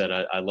she said,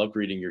 I love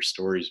reading your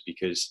stories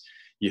because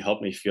you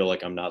help me feel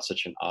like I'm not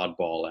such an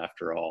oddball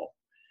after all.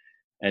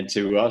 And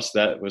to us,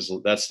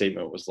 that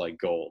statement was like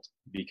gold,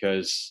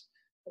 because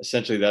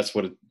essentially that's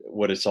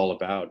what it's all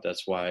about.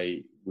 That's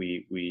why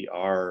we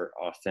are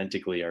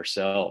authentically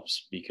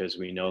ourselves, because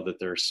we know that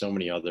there are so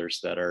many others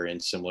that are in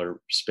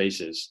similar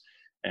spaces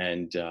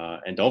and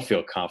don't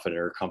feel confident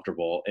or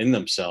comfortable in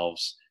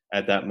themselves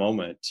at that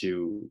moment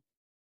to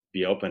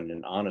be open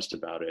and honest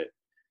about it.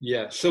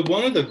 Yeah. So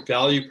one of the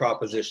value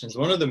propositions,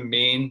 one of the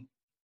main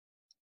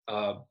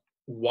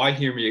why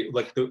Hear Me,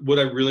 what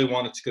I really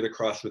wanted to get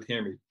across with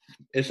Hear Me,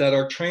 is that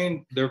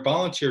they're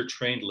volunteer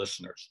trained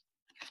listeners.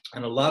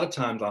 And a lot of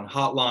times on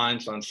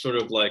hotlines, on sort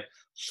of like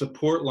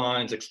support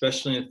lines,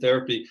 especially in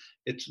therapy,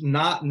 it's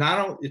not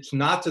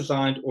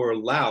designed or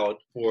allowed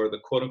for the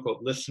quote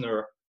unquote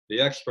listener, the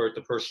expert,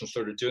 the person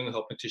sort of doing the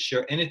helping, to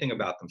share anything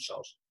about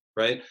themselves,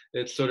 right?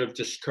 It's sort of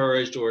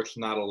discouraged, or it's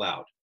not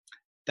allowed.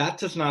 That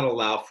does not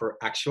allow for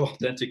actual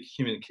authentic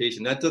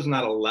communication. That does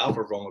not allow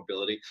for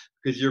vulnerability,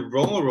 because you're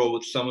vulnerable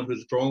with someone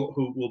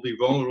who will be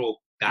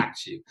vulnerable back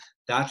to you.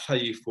 That's how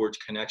you forge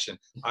connection.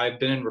 I've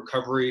been in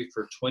recovery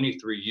for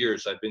 23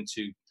 years. I've been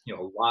to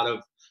a lot of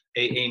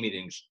AA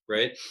meetings,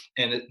 right?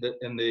 And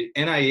the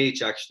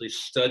NIH actually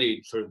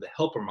studied sort of the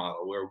helper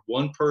model, where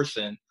one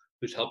person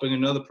who's helping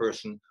another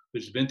person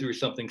who's been through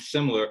something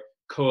similar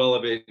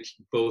co-elevates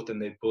both, and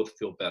they both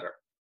feel better.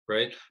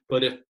 Right.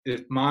 But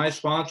if my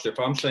sponsor, if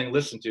I'm saying,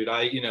 listen, dude,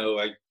 I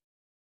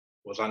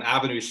was on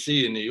Avenue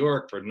C in New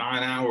York for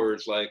 9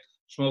 hours, like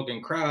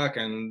smoking crack,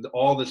 and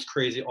all this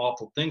crazy,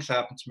 awful things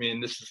happened to me,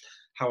 and this is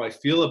how I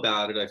feel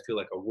about it. I feel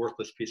like a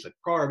worthless piece of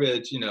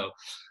garbage. I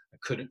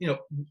couldn't,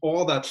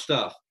 all that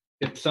stuff.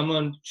 If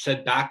someone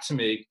said back to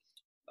me,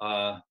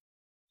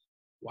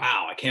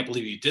 wow, I can't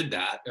believe you did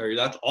that, or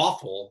that's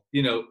awful,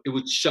 it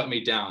would shut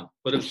me down.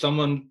 But if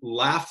someone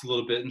laughed a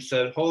little bit and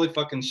said, holy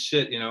fucking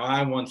shit,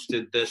 I once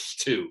did this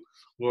too,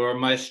 or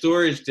my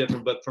story is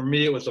different, but for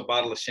me, it was a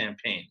bottle of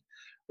champagne,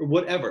 or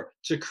whatever,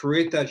 to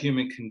create that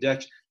human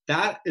connection,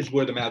 that is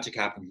where the magic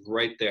happens,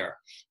 right there.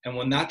 And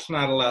when that's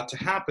not allowed to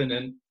happen,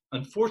 and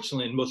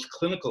unfortunately, in most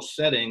clinical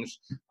settings,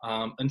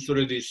 and sort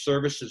of these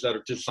services that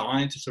are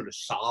designed to sort of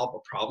solve a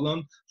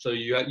problem. So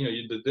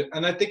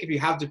and I think if you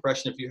have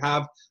depression, if you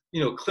have,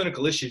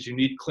 clinical issues, you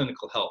need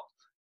clinical help.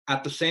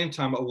 At the same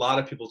time, a lot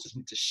of people just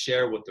need to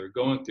share what they're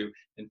going through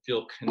and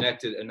feel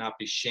connected and not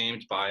be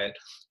shamed by it.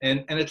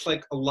 And it's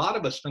like a lot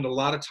of us spend a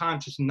lot of time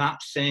just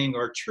not saying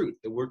our truth,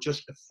 that we're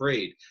just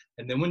afraid.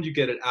 And then when you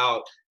get it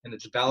out and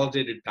it's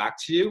validated back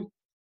to you,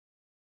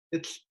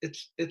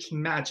 it's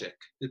magic.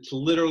 It's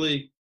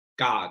literally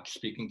God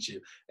speaking to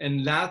you.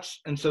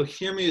 And so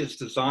Hear Me is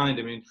designed,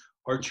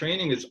 our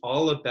training is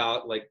all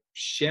about like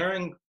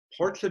sharing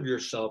parts of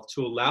yourself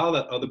to allow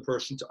that other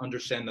person to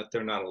understand that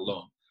they're not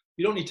alone.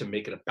 You don't need to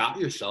make it about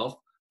yourself,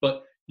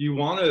 but you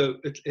want to,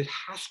 it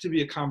has to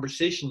be a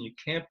conversation. You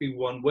can't be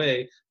one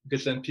way,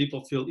 because then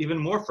people feel even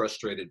more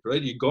frustrated,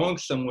 right? You're going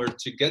somewhere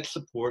to get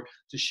support,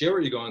 to share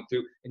what you're going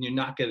through, and you're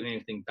not getting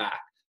anything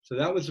back. So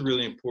that was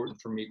really important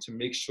for me to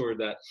make sure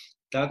that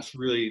that's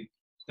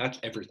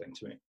everything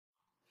to me.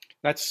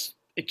 That's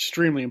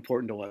extremely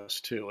important to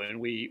us too, and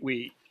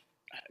we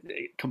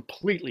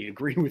completely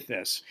agree with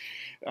this.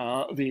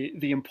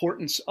 The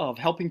importance of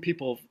helping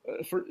people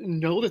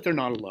know that they're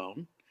not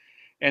alone,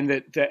 and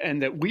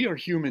that we are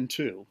human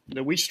too.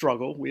 That we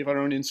struggle, we have our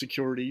own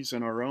insecurities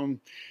and our own,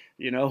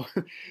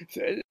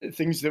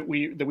 things that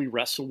we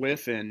wrestle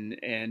with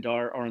and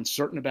are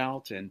uncertain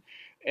about,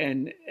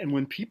 and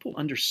when people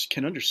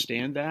can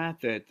understand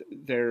that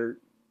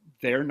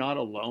they're not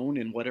alone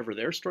in whatever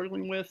they're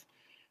struggling with,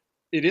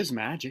 it is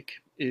magic.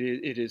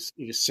 It is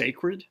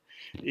sacred.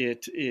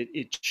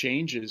 It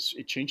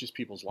changes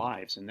people's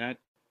lives, and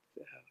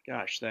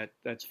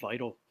that's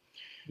vital.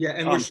 Yeah,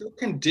 and we're so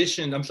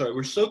conditioned. I'm sorry,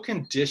 we're so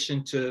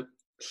conditioned to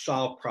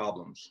solve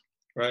problems,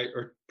 right?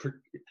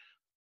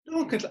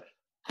 No, because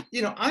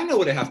I know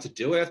what I have to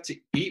do. I have to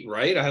eat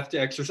right. I have to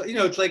exercise.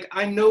 It's like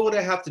I know what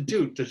I have to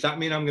do. Does that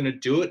mean I'm going to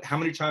do it? How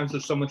many times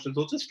has someone said,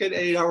 "Well, just get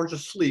 8 hours of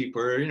sleep,"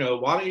 or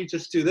why don't you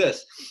just do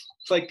this?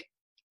 It's like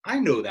I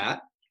know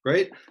that,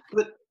 right?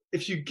 But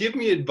if you give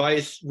me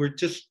advice, we're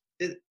just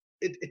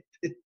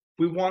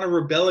we want to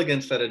rebel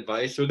against that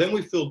advice, or then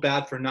we feel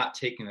bad for not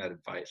taking that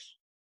advice.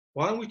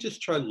 Why don't we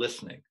just try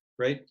listening,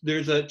 right?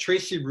 There's a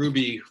Tracy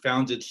Ruby who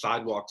founded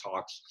Sidewalk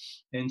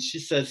Talks, and she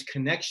says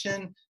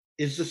connection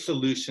is the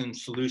solution,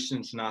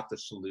 solution's not the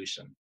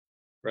solution,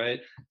 right?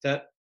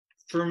 That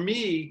for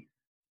me,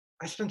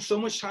 I spend so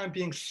much time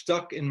being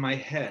stuck in my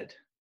head.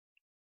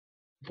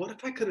 What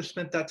if I could have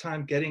spent that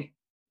time getting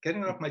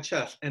it off my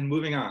chest and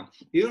moving on?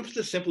 Even if it's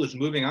as simple as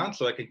moving on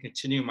so I can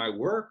continue my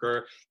work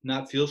or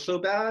not feel so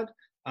bad.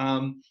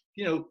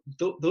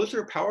 Those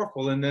are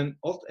powerful, and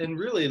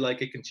really,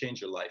 like, it can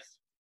change your life,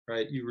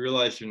 right? You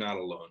realize you're not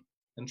alone.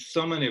 And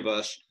so many of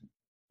us,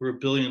 we're a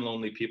billion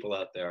lonely people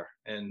out there,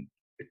 and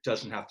it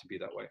doesn't have to be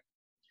that way.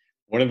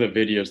 One of the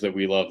videos that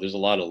we love, there's a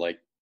lot of like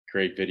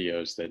great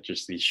videos that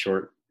just these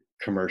short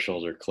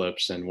commercials or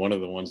clips, and one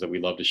of the ones that we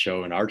love to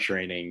show in our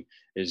training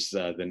is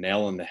the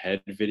nail in the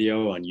head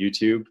video on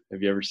YouTube.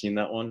 Have you ever seen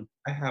that one?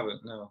 I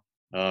haven't, no.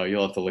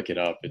 You'll have to look it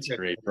up. It's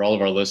great. For all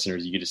of our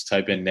listeners, you can just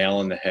type in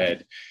nail in the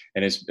head.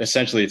 And it's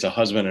essentially a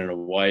husband and a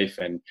wife,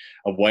 and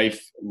a wife,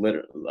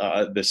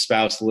 the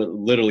spouse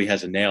literally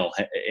has a nail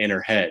in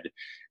her head.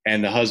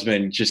 And the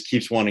husband just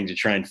keeps wanting to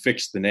try and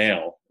fix the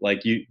nail. But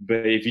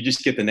if you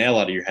just get the nail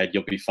out of your head,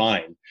 you'll be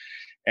fine.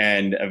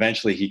 And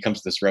eventually he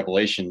comes to this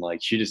revelation, like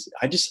she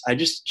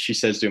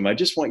says to him, I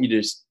just want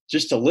you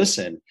just to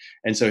listen.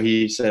 And so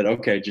he said,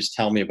 okay, just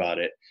tell me about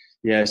it.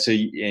 Yeah.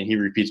 And he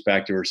repeats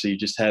back to her. So you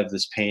just have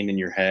this pain in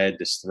your head,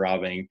 this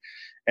throbbing.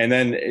 And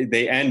then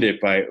they end it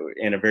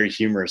in a very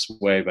humorous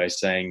way by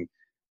saying,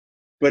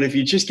 but if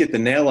you just get the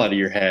nail out of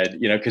your head,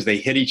 because they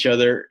hit each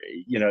other,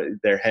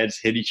 their heads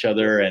hit each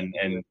other, and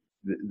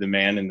the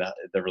man in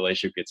the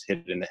relationship gets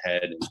hit in the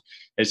head, and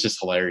it's just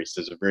hilarious.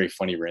 There's a very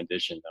funny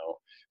rendition though.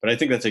 But I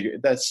think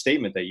that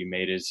statement that you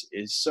made is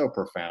so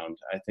profound.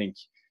 I think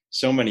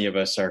so many of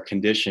us are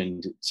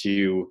conditioned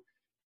to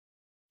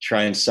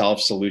try and solve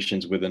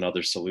solutions with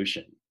another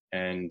solution,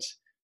 and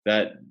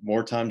that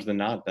more times than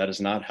not, that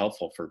is not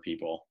helpful for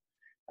people.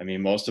 I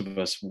mean, most of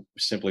us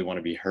simply want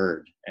to be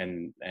heard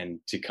and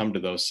to come to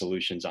those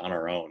solutions on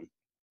our own.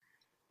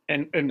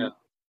 And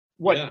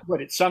Yeah.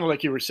 what it sounded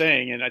like you were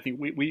saying, and I think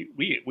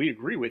we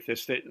agree with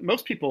this, that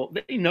most people,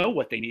 they know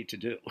what they need to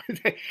do.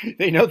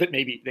 They know that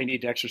maybe they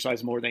need to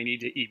exercise more, they need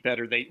to eat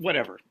better, they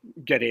whatever,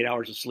 get 8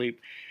 hours of sleep.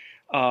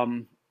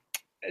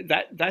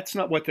 That's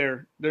not what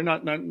they're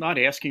not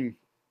asking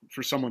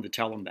for someone to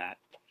tell them that.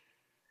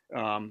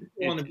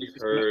 They want to be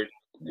heard.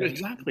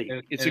 Exactly.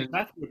 It's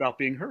exactly about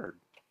being heard.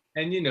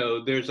 And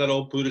there's that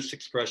old Buddhist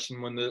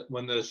expression: when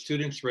the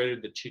student's ready,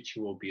 the teacher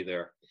will be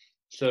there.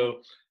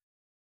 So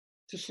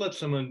just let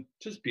someone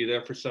just be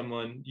there for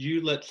someone.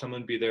 You let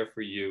someone be there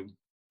for you.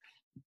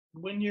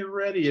 When you're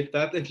ready,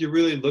 if you're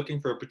really looking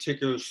for a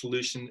particular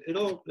solution,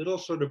 it'll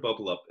sort of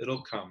bubble up.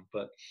 It'll come,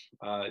 but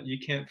you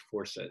can't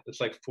force it.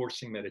 It's like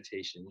forcing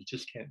meditation. You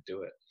just can't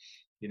do it.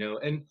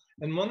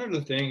 And one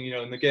other thing,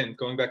 and again,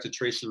 going back to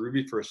Tracy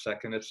Ruby for a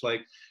second, it's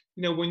like,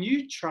 when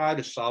you try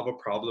to solve a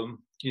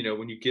problem,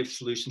 when you give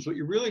solutions, what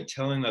you're really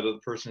telling that other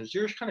person is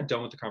you're kind of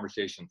done with the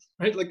conversation,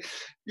 right? Like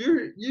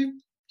you're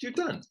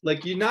done.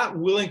 Like you're not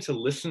willing to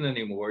listen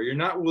anymore. You're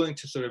not willing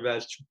to sort of,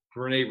 as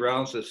Brene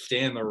Brown says,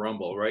 stand the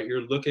rumble, right?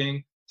 You're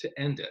looking to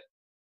end it,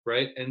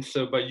 right? And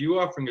so by you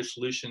offering a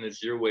solution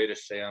is your way to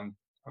say, I'm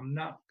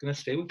not going to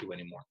stay with you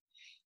anymore,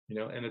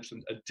 and it's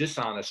a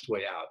dishonest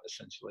way out,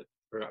 essentially,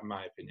 in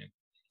my opinion.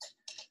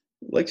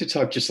 I'd like to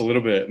talk just a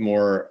little bit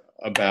more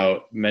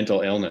about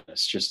mental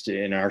illness just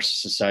in our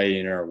society,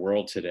 in our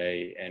world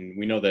today. And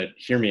we know that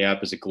Hear Me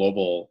App is a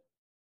global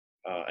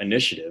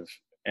initiative.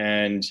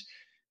 And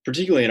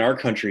particularly in our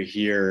country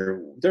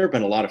here, there have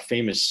been a lot of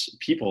famous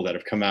people that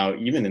have come out,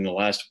 even in the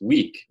last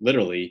week,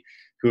 literally,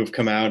 who have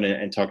come out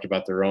and talked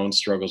about their own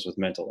struggles with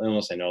mental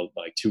illness. I know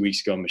like 2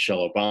 weeks ago,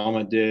 Michelle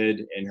Obama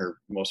did in her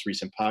most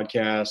recent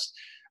podcast.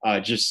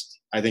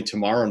 I think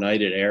tomorrow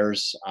night it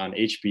airs on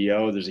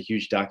HBO. There's a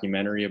huge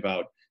documentary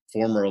about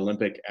former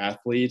Olympic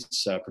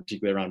athletes,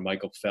 particularly around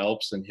Michael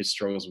Phelps and his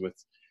struggles with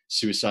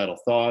suicidal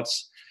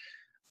thoughts.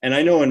 And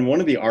I know in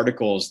one of the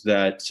articles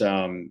that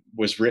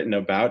was written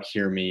about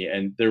Hear Me,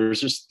 and there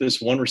was just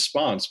this one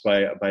response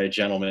by a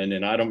gentleman,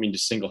 and I don't mean to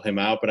single him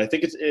out, but I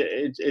think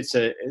it's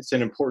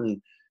an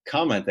important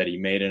comment that he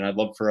made, and I'd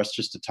love for us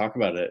just to talk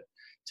about it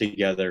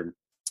together.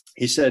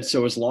 He said,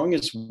 so as long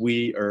as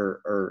we,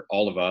 or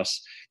all of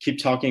us, keep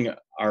telling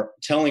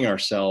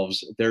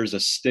ourselves there's a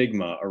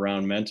stigma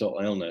around mental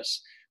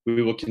illness,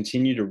 we will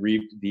continue to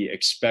reap the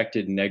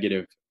expected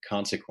negative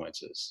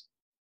consequences.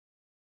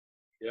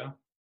 Yeah.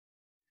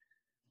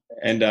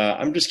 And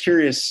I'm just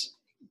curious,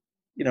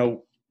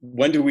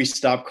 when do we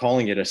stop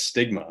calling it a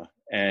stigma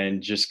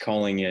and just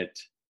calling it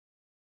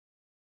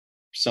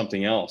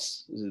something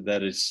else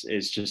that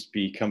is just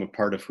become a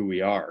part of who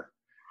we are?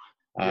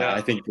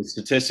 I think the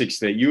statistics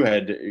that you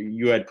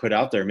had put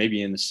out there,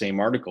 maybe in the same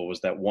article,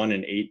 was that 1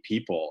 in 8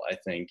 people, I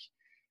think,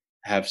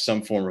 have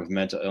some form of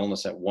mental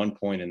illness at one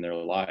point in their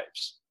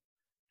lives.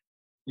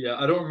 Yeah,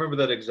 I don't remember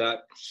that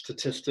exact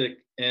statistic.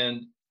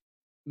 And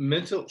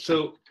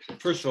so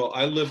first of all,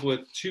 I live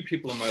with 2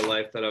 people in my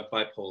life that have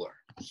bipolar.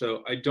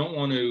 So I don't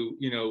want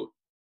to,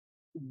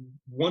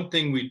 one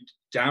thing, we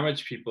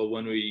damage people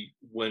when we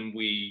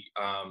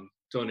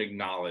don't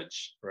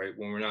acknowledge, right?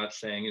 When we're not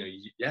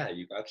saying, yeah,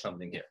 you got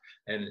something here,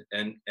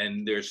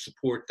 and there's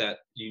support that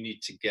you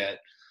need to get,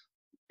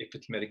 if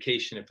it's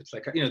medication, if it's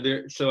like,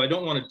 so I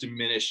don't want to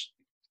diminish.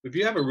 If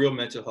you have a real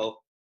mental health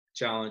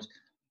challenge,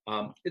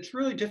 it's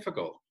really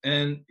difficult,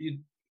 and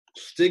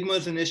stigma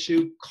is an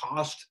issue,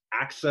 cost,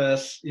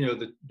 access,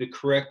 the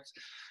correct,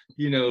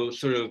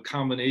 sort of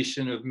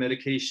combination of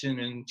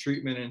medication and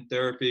treatment and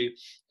therapy,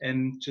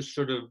 and just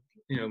sort of,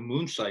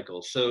 moon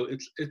cycles. So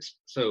it's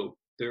so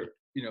there,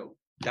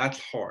 that's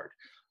hard.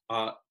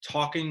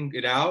 Talking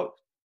it out.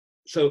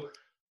 So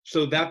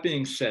that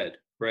being said,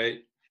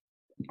 right,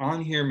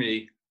 on Hear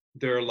Me,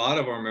 there are a lot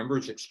of our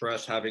members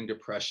express having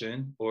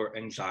depression or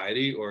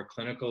anxiety or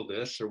clinical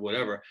this or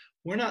whatever.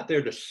 We're not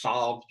there to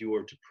solve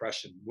your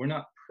depression. We're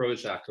not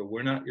Prozac, or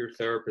we're not your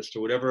therapist,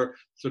 or whatever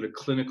sort of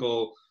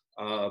clinical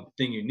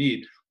thing you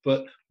need.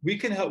 But we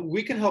can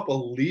help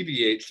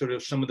alleviate sort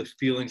of some of the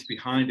feelings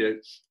behind it.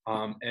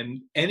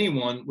 And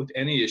anyone with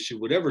any issue,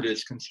 whatever it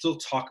is, can still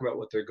talk about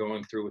what they're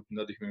going through with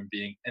another human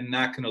being, and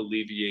that can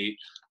alleviate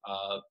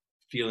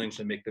feelings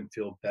and make them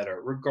feel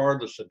better,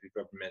 regardless of if you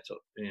have mental,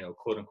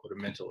 quote unquote, a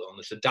mental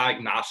illness, a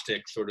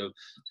diagnostic sort of,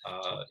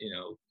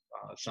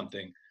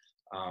 something.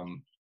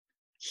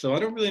 So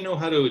I don't really know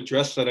how to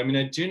address that. I mean,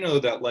 I do know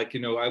that, like,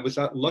 I was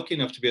lucky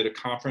enough to be at a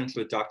conference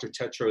with Dr.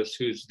 Tedros,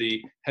 who's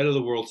head of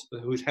the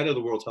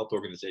World Health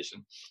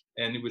Organization,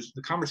 and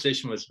the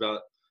conversation was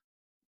about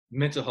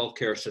mental health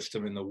care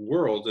system in the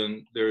world,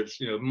 and there's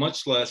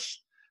much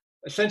less.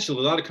 Essentially,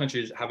 a lot of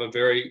countries have a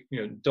very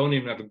don't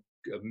even have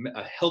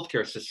a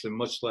healthcare system,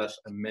 much less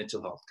a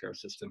mental health care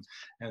system.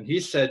 And he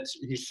said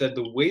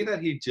the way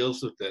that he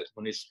deals with it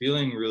when he's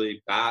feeling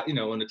really bad,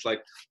 when it's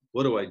like,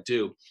 what do I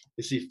do?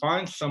 Is he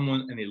finds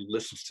someone and he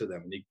listens to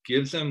them and he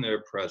gives them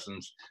their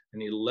presence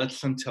and he lets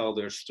them tell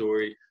their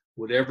story,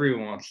 whatever he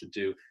wants to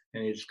do.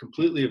 And he's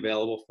completely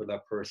available for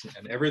that person,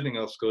 and everything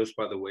else goes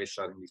by the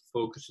wayside, and he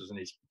focuses and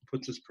he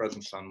puts his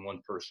presence on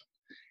one person.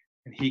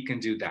 And he can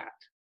do that.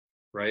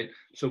 Right.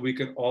 So we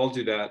can all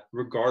do that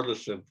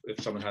regardless of if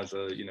someone has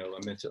a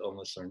mental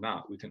illness or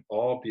not. We can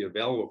all be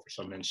available for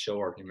someone and show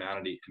our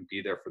humanity and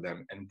be there for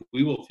them. And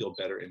we will feel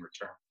better in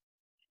return.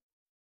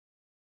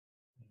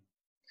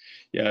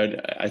 Yeah,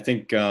 I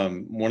think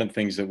one of the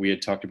things that we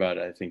had talked about,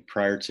 I think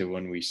prior to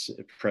when we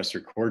pressed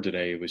record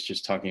today, was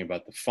just talking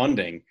about the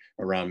funding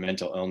around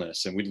mental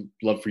illness. And we'd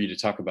love for you to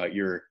talk about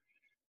your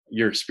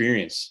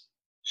experience.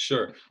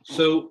 Sure.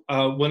 So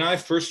when I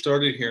first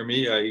started Hear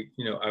Me,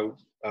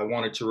 I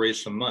wanted to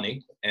raise some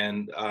money,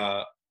 and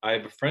I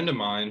have a friend of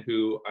mine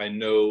who I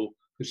know,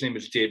 whose name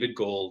is David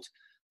Gold.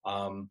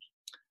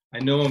 I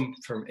know him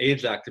from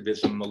AIDS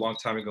activism a long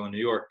time ago in New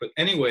York. But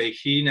anyway,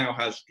 he now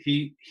has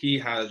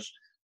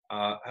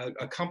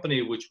a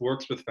company which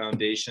works with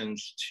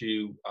foundations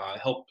to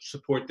help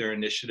support their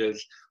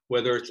initiatives,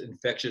 whether it's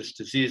infectious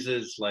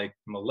diseases like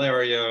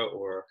malaria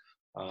or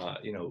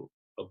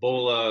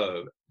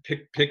Ebola.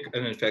 Pick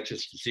an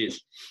infectious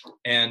disease.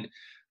 And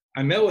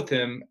I met with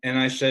him and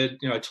I said,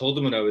 I told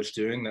him what I was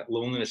doing, that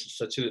loneliness is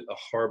such a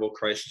horrible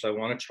crisis. I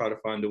want to try to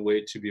find a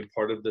way to be a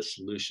part of the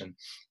solution.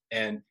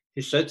 And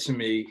he said to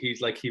me, he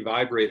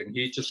vibrated.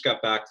 He just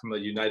got back from a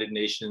United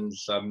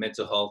Nations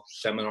mental health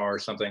seminar or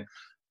something.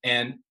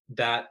 And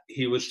that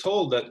he was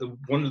told that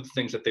one of the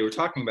things that they were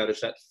talking about is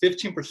that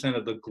 15%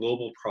 of the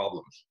global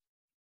problems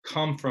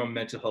come from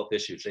mental health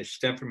issues. They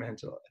stem from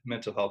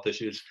mental health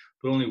issues,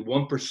 but only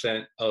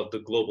 1% of the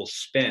global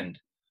spend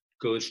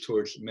goes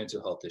towards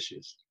mental health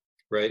issues,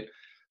 right?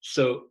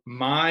 So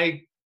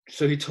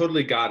he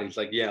totally got it. He's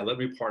like, yeah, let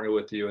me partner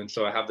with you. And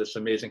so I have this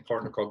amazing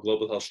partner called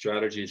Global Health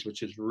Strategies,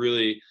 which is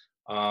really,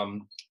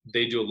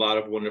 they do a lot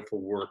of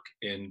wonderful work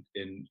in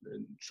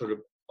sort of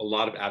a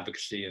lot of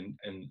advocacy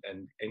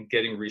and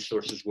getting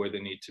resources where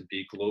they need to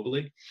be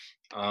globally.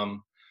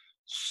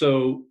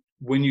 So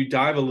when you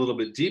dive a little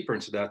bit deeper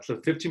into that, so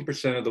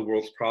 15% of the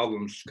world's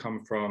problems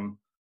come from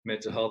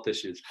mental health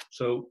issues.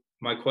 So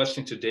my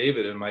question to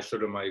David and my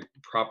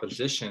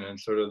proposition and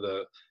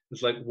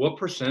is like, what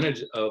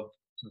percentage of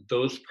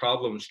those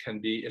problems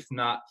can be, if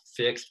not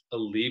fixed,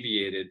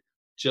 alleviated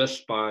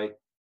just by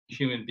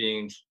human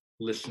beings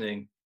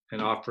listening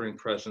and offering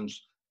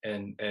presence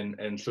and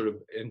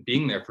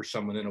being there for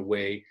someone in a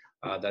way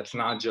that's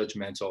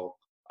non-judgmental,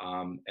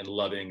 and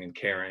loving and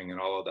caring and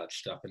all of that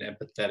stuff, and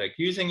empathetic,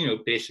 using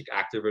basic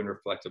active and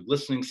reflective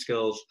listening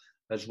skills,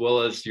 as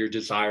well as your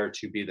desire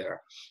to be there.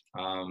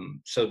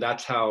 So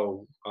that's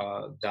how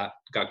that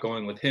got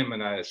going with him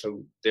and I.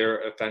 So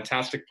they're a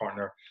fantastic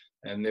partner,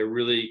 and they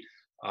really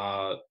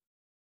want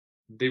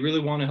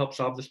to help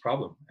solve this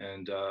problem,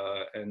 and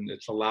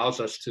it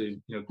allows us to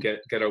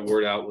get our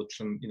word out with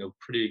some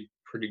pretty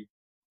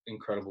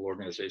incredible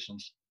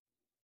organizations.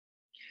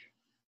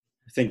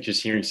 I think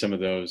just hearing some of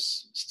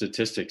those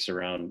statistics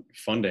around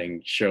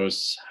funding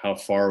shows how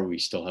far we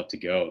still have to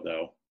go,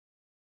 though.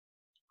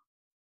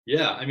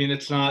 Yeah, I mean,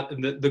 it's not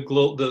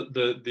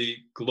the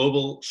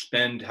global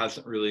spend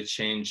hasn't really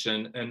changed,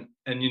 and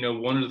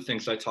one of the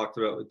things I talked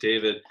about with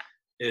David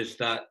is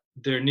that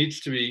there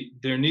needs to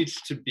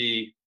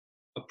be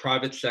a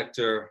private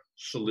sector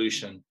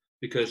solution,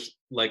 because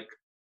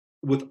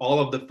with all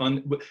of the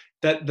fund,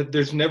 that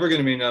there's never going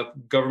to be enough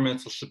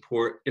governmental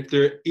support.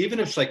 Even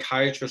if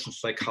psychiatrists and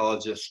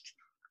psychologists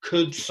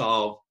could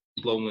solve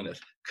loneliness,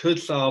 could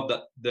solve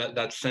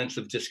that sense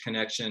of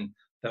disconnection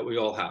that we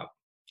all have.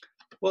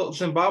 Well,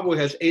 Zimbabwe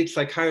has 8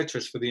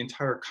 psychiatrists for the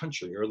entire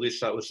country, or at least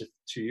that was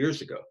 2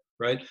 years ago,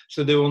 right?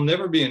 So there will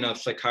never be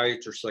enough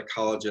psychiatrists,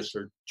 psychologists,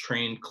 or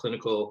trained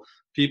clinical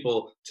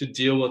people to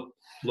deal with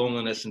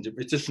loneliness, and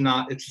it's just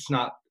not,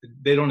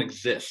 they don't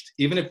exist.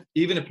 Even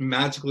if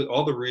magically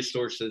all the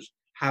resources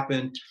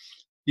happen,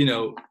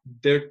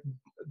 they're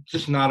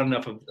just not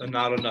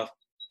enough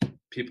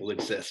people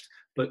exist.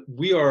 But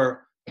we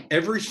are,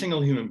 every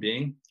single human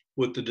being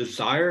with the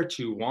desire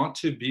to want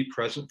to be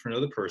present for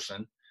another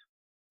person,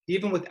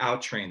 even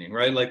without training,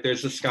 right? Like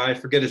there's this guy, I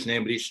forget his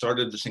name, but he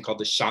started this thing called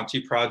the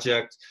Shanti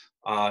Project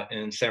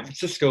in San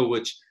Francisco,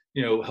 which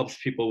helps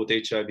people with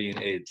HIV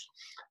and AIDS.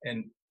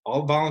 And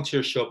all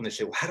volunteers show up and they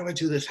say, well, how do I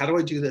do this? How do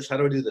I do this? How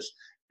do I do this?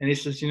 And he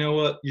says, you know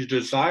what? Your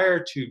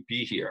desire to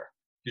be here,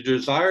 your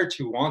desire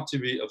to want to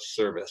be of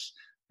service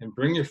and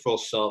bring your full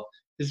self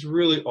is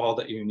really all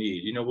that you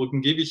need. We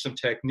can give you some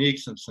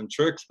techniques and some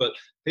tricks, but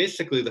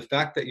basically the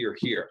fact that you're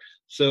here.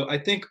 So I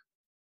think,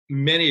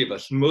 many of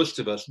us, most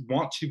of us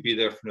want to be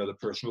there for another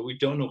person, but we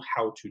don't know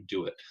how to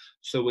do it.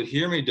 So what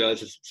Hear Me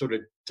does is sort of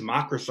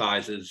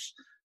democratizes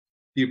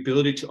the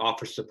ability to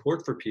offer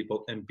support for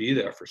people and be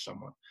there for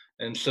someone.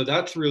 And so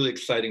that's really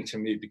exciting to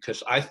me,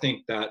 because I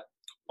think that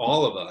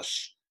all of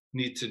us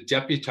need to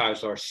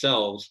deputize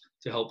ourselves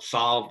to help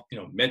solve,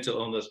 mental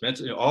illness,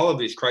 all of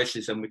these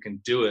crises, and we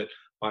can do it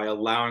by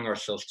allowing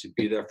ourselves to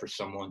be there for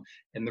someone.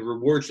 And the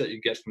rewards that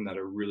you get from that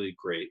are really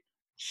great.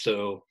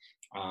 So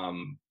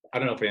I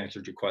don't know if I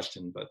answered your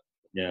question, but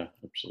Yeah,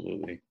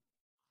 absolutely.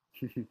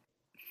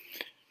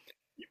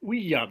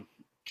 We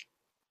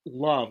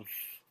love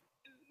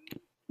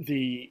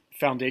the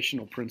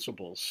foundational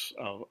principles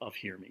of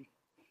Hear Me.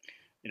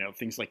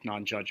 Things like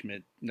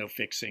non-judgment, no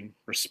fixing,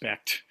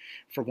 respect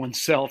for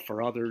oneself,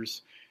 for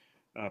others,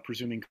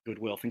 presuming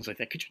goodwill, things like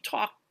that. Could you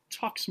talk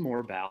some more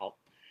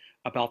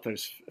about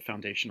those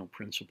foundational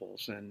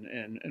principles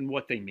and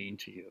what they mean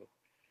to you?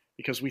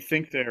 Because we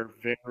think they're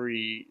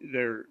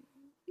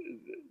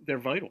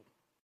vital.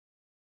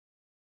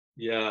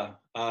 yeah.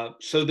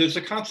 So there's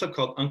a concept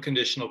called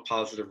unconditional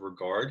positive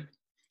regard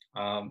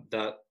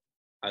that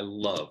I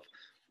love,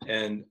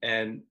 and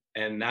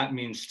that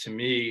means to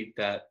me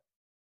that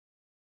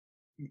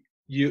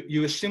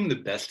you assume the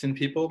best in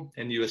people,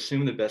 and you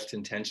assume the best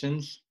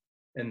intentions,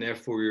 and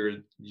therefore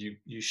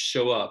you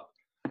show up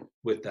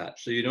with that.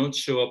 So you don't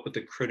show up with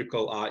a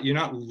critical eye. You're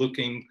not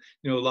looking.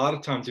 A lot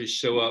of times we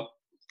show up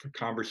for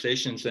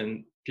conversations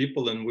and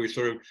people, and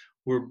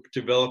we're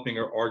developing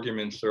our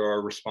arguments or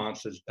our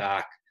responses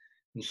back,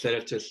 instead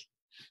of just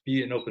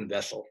be an open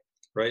vessel,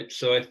 right?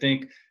 So I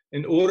think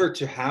in order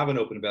to have an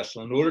open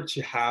vessel, in order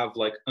to have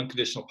like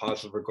unconditional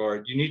positive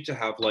regard, you need to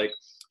have like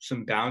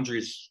some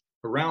boundaries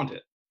around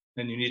it,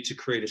 and you need to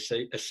create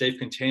a safe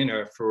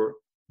container for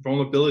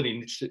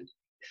vulnerability.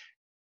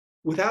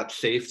 Without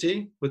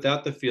safety,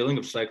 without the feeling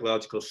of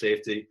psychological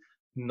safety,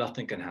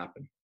 nothing can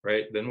happen,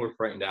 right? Then we're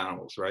frightened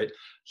animals, right?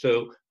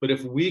 So, but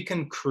if we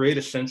can create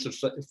a sense of,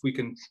 if we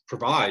can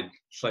provide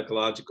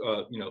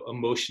psychological,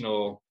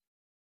 emotional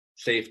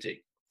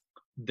safety,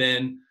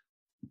 then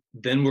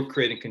we're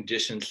creating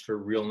conditions for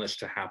realness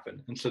to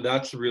happen. And so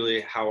that's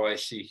really how I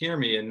see Hear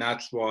Me, and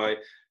that's why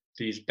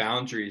these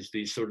boundaries,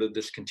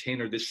 this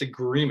container, this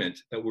agreement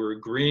that we're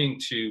agreeing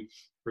to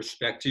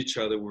respect each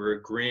other, we're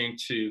agreeing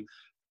to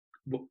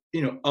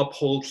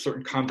uphold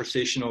certain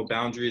conversational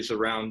boundaries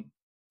around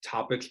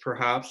topics,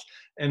 perhaps.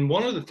 And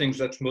one of the things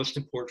that's most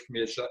important for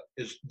me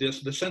is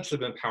the sense of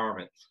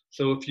empowerment.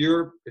 So if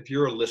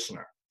you're a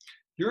listener,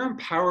 you're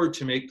empowered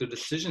to make the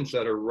decisions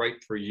that are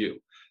right for you.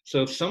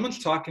 So if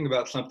someone's talking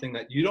about something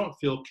that you don't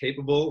feel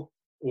capable,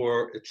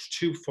 or it's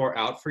too far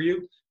out for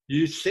you,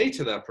 you say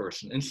to that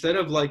person, instead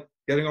of like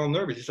getting all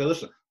nervous, you say,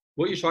 listen,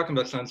 what you're talking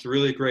about sounds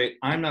really great.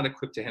 I'm not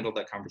equipped to handle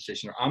that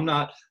conversation,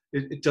 or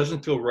it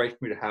doesn't feel right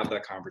for me to have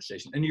that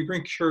conversation. And you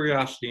bring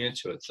curiosity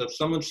into it. So if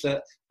someone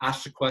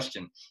asks a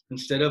question,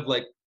 instead of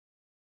like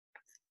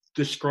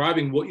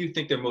describing what you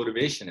think their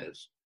motivation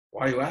is,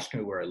 why are you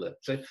asking me where I live?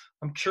 Say,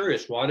 I'm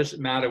curious, why does it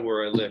matter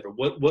where I live? Or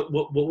what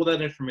will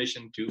that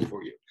information do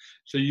for you?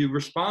 So you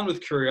respond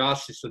with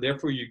curiosity, so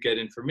therefore you get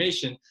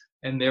information,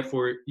 and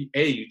therefore,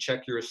 you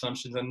check your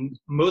assumptions, and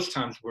most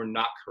times we're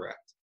not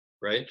correct,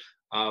 right?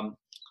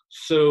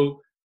 So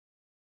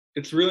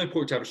it's really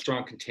important to have a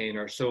strong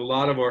container. So a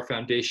lot of our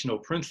foundational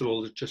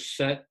principles is to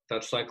set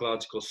that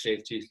psychological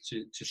safety,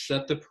 to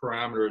set the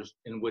parameters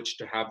in which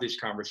to have these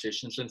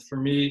conversations. And for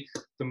me,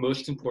 the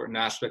most important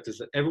aspect is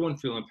that everyone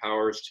feel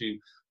empowered to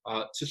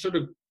sort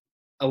of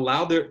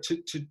allow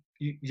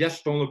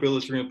yes,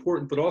 vulnerability is really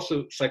important, but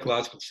also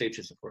psychological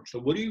safety is important. So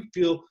what do you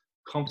feel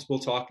comfortable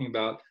talking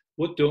about?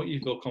 What don't you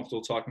feel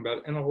comfortable talking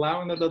about? And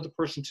allowing that other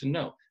person to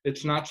know.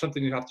 It's not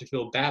something you have to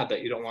feel bad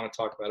that you don't want to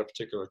talk about a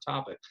particular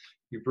topic.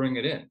 You bring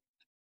it in.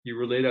 You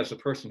relate as a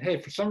person. Hey,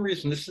 for some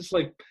reason, this is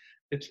like,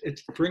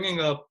 it's bringing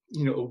up,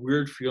 a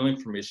weird feeling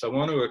for me. So I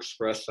want to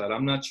express that.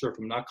 I'm not sure if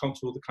I'm not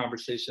comfortable with the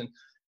conversation.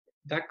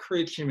 That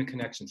creates human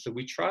connection. So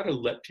we try to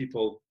let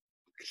people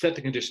set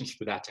the conditions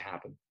for that to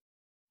happen.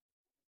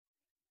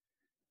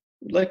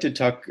 I'd like to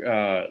talk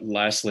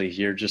lastly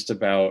here just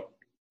about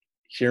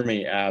Hear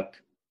Me app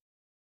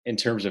in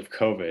terms of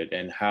COVID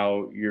and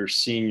how you're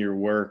seeing your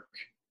work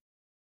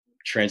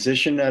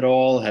transition at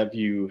all. Have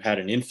you had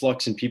an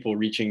influx in people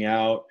reaching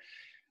out?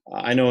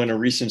 I know in a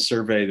recent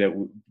survey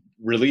that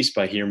released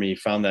by Hear Me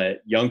found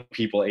that young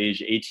people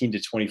aged 18 to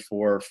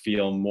 24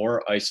 feel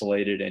more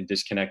isolated and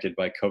disconnected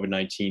by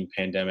COVID-19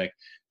 pandemic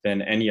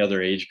than any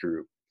other age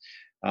group.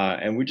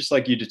 And we'd just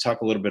like you to talk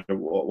a little bit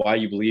about why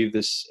you believe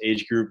this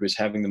age group is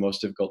having the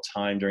most difficult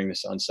time during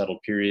this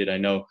unsettled period. I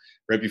know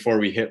right before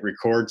we hit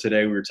record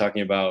today, we were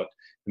talking about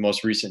the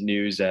most recent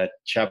news at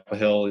Chapel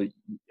Hill,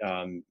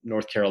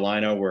 North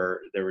Carolina,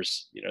 where there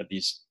was,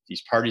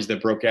 these parties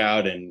that broke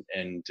out, and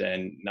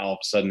now all of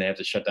a sudden they have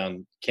to shut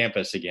down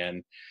campus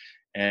again.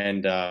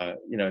 And I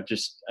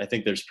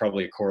think there's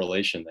probably a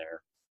correlation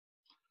there.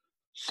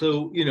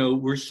 So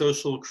we're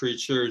social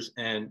creatures,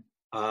 and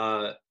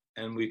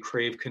we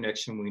crave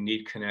connection. We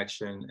need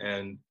connection,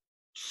 and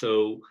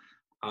so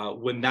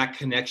when that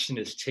connection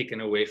is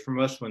taken away from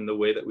us, when the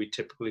way that we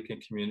typically can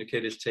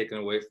communicate is taken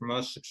away from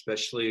us,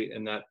 especially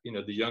in that,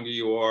 the younger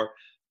you are,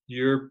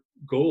 your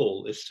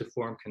goal is to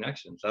form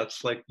connections.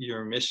 That's like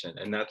your mission,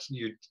 and that's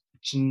you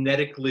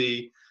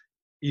genetically,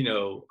 you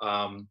know,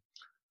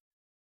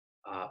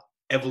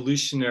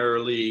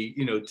 evolutionarily,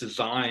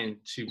 designed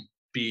to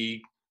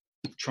be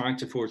trying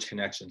to forge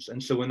connections.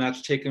 And so when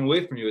that's taken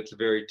away from you, it's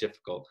very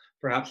difficult.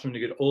 Perhaps when you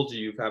get older,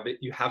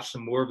 you have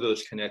some more of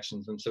those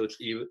connections, and so it's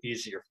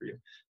easier for you.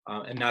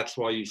 And that's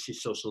why you see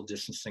social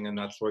distancing, and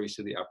that's why you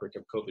see the outbreak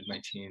of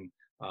COVID-19,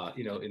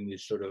 in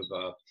these sort of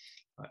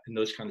in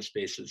those kind of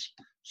spaces.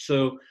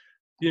 So,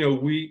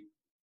 we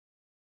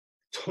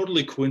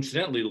totally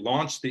coincidentally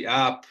launched the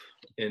app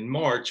in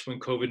March when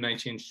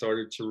COVID-19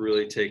 started to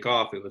really take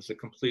off. It was a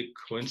complete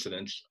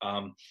coincidence,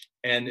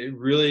 and it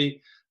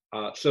really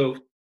so.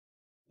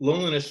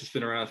 Loneliness has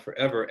been around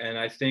forever, and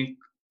I think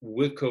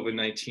with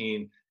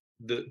COVID-19,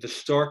 the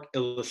stark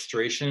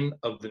illustration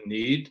of the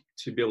need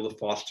to be able to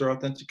foster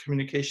authentic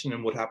communication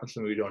and what happens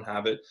when we don't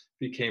have it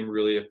became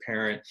really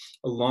apparent,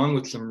 along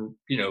with some,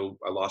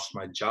 I lost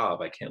my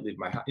job, I can't leave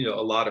my house,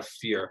 a lot of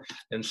fear.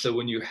 And so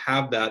when you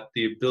have that,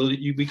 the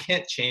ability, we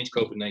can't change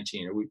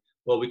COVID-19,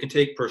 or we can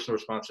take personal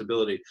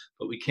responsibility,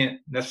 but we can't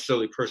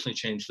necessarily personally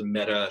change the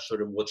meta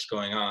sort of what's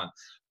going on.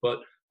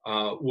 But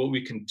what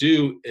we can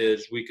do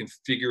is we can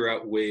figure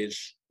out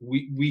ways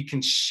we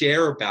can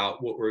share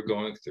about what we're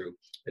going through.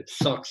 It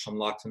sucks. I'm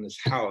locked in this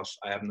house.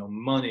 I have no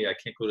money. I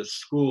can't go to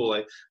school.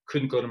 I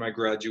couldn't go to my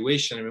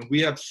graduation. I mean,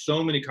 we have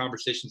so many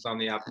conversations on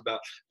the app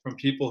from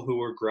people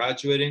who are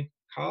graduating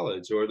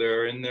college, or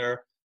they're in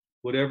their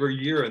whatever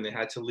year and they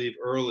had to leave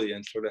early,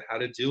 and sort of how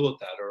to deal with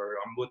that. Or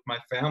I'm with my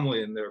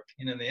family and they're a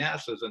pain in the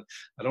asses, and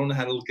I don't know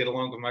how to get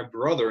along with my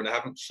brother, and I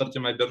haven't slept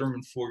in my bedroom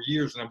in 4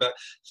 years, and I'm back.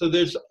 So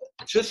there's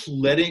just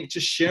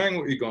sharing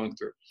what you're going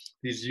through,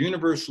 these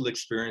universal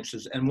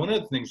experiences. And one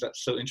of the things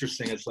that's so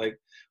interesting is, like,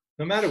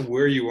 no matter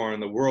where you are in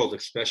the world,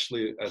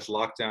 especially as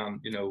lockdown,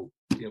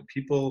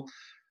 people,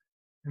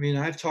 I mean,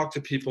 I've talked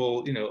to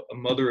people, a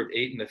mother of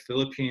 8 in the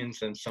Philippines,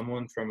 and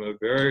someone from a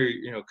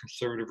very,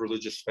 conservative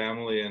religious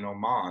family in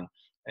Oman.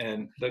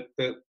 And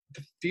the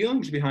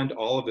feelings behind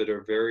all of it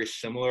are very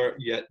similar,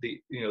 yet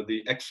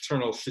the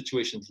external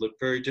situations look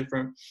very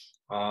different.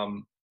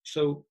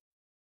 So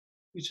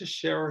we just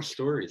share our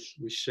stories.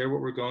 We share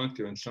what we're going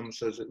through. And someone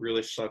says, it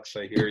really sucks.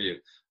 I hear you.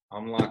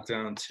 I'm locked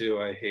down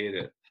too. I hate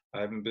it. I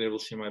haven't been able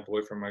to see my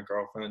boyfriend, my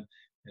girlfriend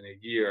in a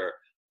year.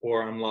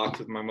 Or I'm locked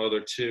with my mother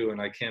too,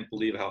 and I can't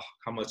believe how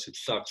much it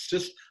sucks.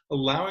 Just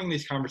allowing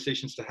these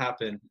conversations to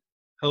happen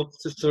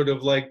helps to sort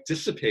of like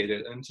dissipate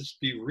it and just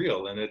be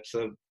real. And it's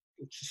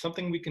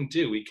something we can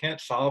do. I can't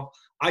solve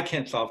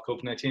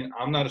COVID-19.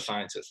 I'm not a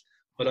scientist,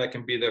 but I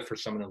can be there for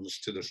someone to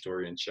listen to the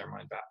story and share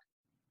mine back.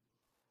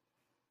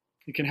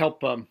 You can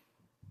help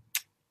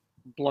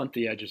blunt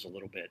the edges a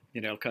little bit,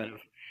 kind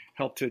of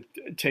help to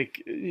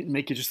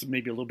make it just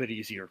maybe a little bit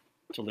easier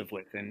to live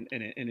with and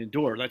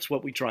endure. That's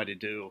what we try to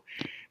do.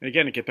 And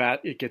again,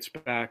 it gets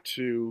back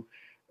to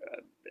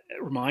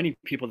reminding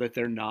people that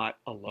they're not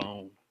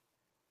alone.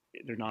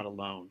 They're not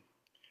alone.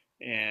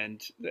 And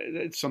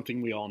it's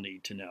something we all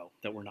need to know,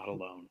 that we're not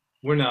alone.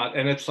 We're not.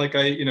 And it's like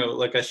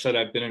like I said,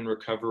 I've been in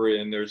recovery,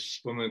 and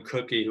there's a woman,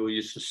 Cookie, who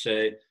used to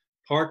say,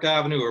 Park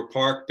Avenue or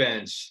Park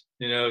Bench.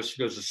 She goes,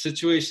 the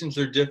situations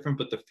are different,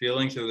 but the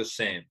feelings are the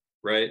same,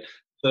 right?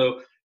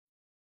 So,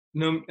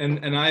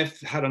 and I've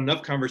had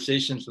enough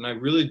conversations, and I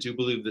really do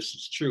believe this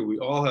is true. We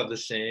all have the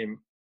same,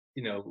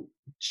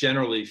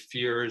 generally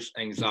fears,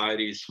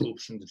 anxieties,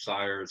 hopes, and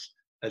desires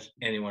as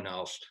anyone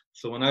else.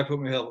 So when I put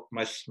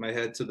my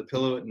head to the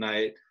pillow at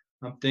night,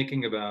 I'm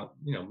thinking about,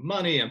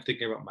 money. I'm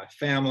thinking about my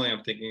family.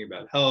 I'm thinking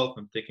about health.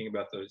 I'm thinking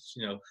about those,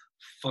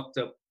 fucked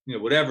up,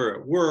 whatever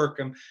at work.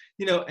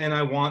 And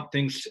I want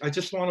things. I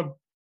just want to,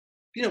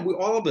 we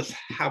all of us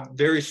have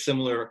very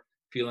similar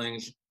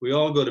feelings. We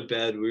all go to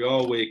bed. We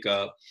all wake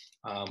up.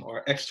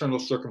 Our external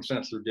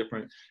circumstances are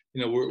different.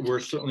 We're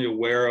certainly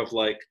aware of,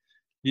 like,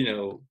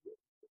 a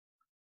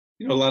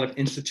lot of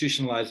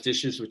institutionalized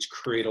issues which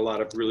create a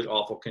lot of really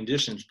awful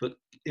conditions. But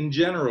in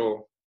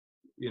general,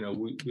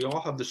 we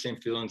all have the same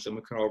feelings, and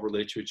we can all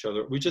relate to each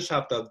other. We just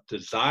have the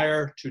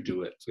desire to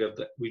do it.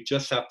 We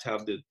just have to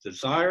have the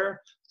desire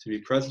to be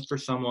present for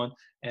someone,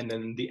 and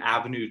then the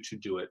avenue to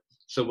do it.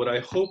 So what I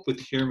hope with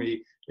Hear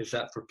Me is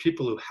that for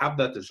people who have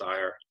that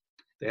desire,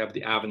 they have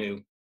the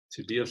avenue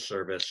to be of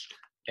service,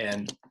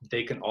 and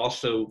they can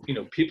also,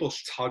 people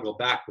toggle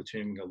back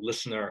between a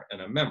listener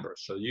and a member.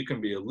 So you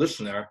can be a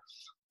listener,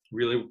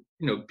 really,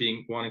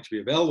 wanting to be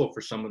available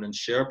for someone and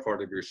share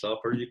part of yourself,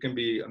 or you can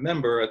be a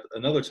member at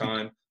another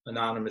time,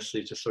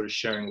 anonymously, just sort of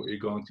sharing what you're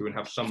going through, and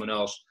have someone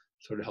else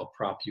sort of help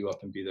prop you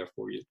up and be there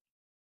for you.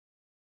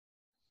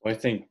 Well, I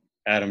think,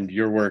 Adam,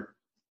 your work,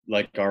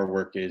 like our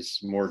work, is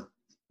more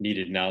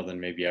needed now than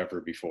maybe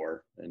ever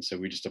before. And so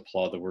we just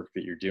applaud the work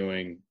that you're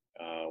doing.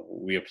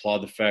 We applaud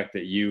the fact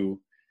that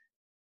you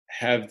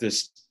have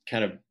this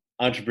kind of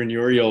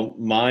entrepreneurial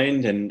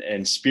mind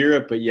and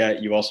spirit, but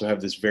yet you also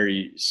have this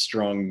very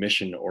strong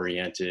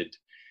mission-oriented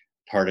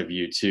part of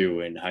you too,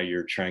 and how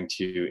you're trying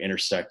to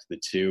intersect the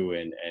two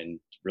and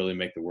really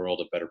make the world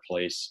a better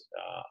place,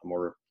 a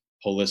more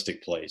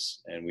holistic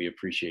place. And we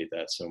appreciate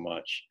that so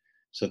much.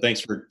 So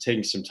thanks for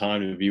taking some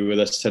time to be with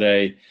us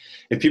today.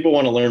 If people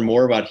want to learn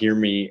more about Hear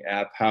Me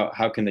app,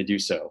 how can they do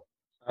so?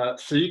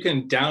 So you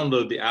can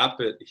download the app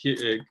at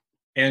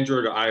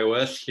Android or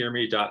iOS,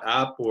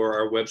 hearme.app, or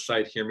our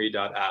website,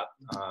 hearme.app.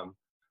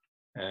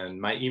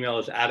 And my email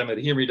is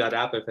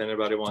adam@hearme.app if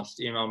anybody wants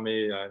to email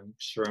me. I'm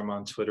sure I'm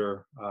on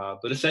Twitter.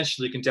 But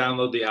essentially, you can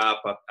download the app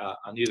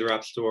on either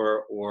app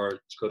store or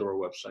just go to our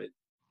website.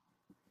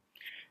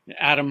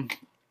 Adam,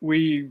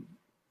 we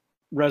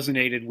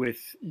resonated with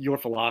your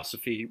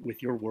philosophy,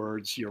 with your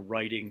words, your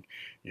writing,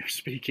 your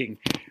speaking,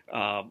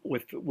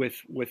 with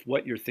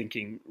what you're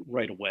thinking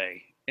right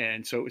away.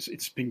 And so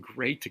it's been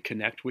great to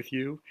connect with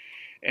you,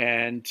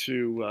 and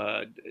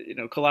to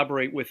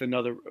collaborate with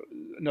another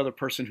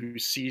person who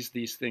sees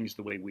these things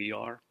the way we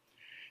are,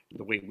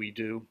 the way we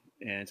do.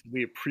 And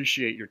we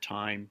appreciate your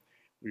time.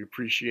 We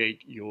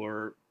appreciate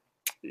your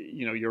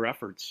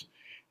efforts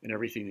and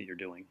everything that you're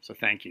doing. So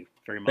thank you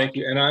very much. Thank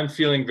you. And I'm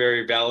feeling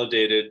very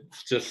validated,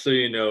 just so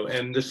you know.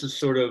 And this is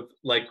sort of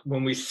like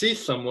when we see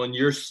someone,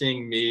 you're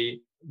seeing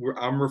me,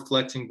 I'm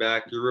reflecting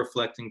back, you're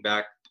reflecting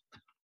back.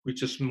 We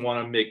just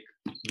want to make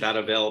that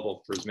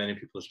available for as many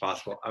people as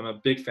possible. I'm a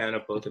big fan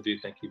of both of you.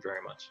 Thank you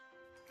very much.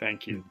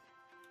 Thank you.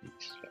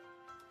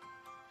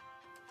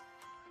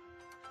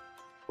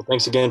 Well,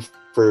 thanks again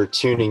for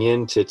tuning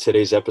in to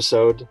today's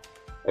episode.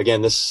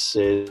 Again, this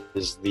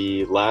is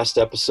the last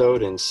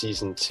episode in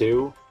season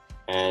 2,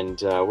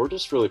 and we're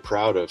just really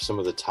proud of some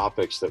of the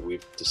topics that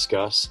we've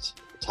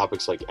discussed.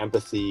 Topics like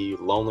empathy,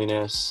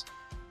 loneliness,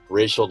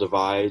 racial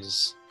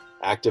divides,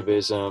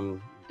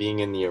 activism, being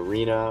in the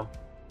arena,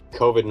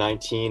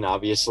 COVID-19,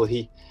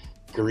 obviously,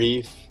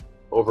 grief,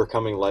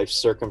 overcoming life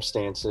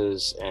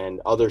circumstances,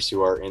 and others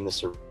who are in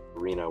this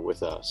arena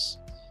with us.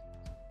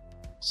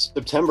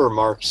 September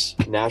marks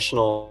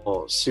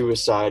National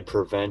Suicide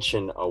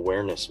Prevention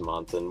Awareness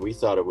Month, and we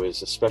thought it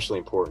was especially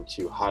important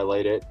to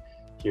highlight it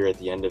here at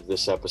the end of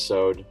this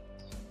episode,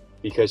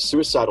 because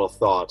suicidal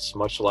thoughts,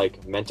 much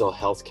like mental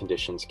health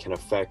conditions, can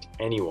affect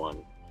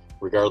anyone,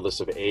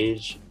 regardless of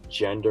age,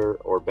 gender,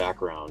 or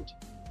background.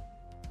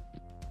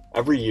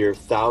 Every year,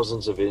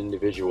 thousands of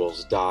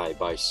individuals die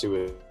by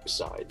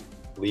suicide,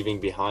 leaving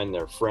behind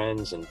their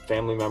friends and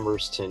family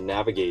members to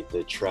navigate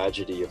the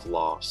tragedy of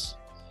loss.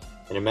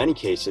 And in many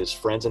cases,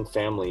 friends and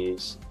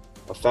families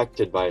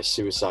affected by a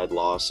suicide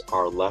loss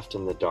are left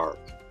in the dark.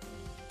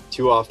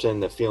 Too often,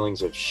 the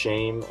feelings of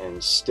shame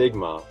and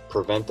stigma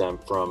prevent them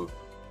from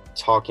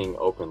talking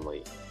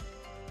openly.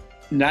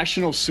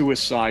 National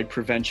Suicide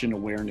Prevention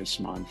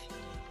Awareness Month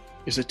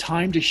is a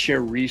time to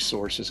share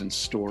resources and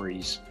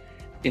stories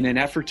in an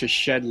effort to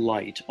shed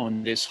light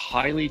on this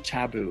highly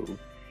taboo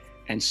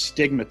and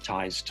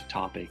stigmatized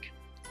topic.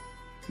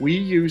 We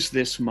use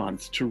this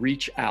month to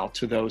reach out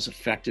to those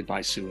affected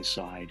by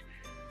suicide,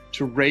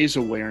 to raise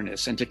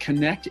awareness, and to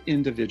connect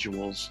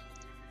individuals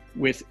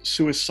with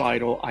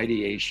suicidal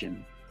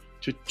ideation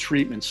to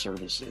treatment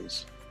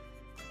services.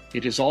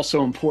 It is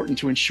also important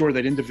to ensure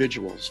that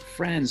individuals,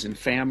 friends, and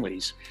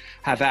families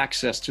have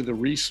access to the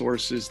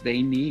resources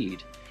they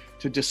need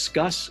to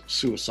discuss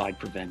suicide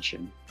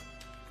prevention.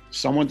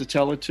 Someone to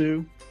tell it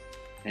to,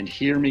 and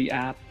Hear Me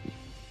app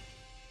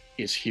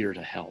is here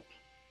to help.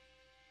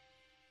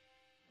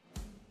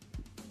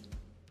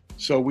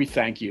 So we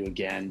thank you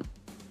again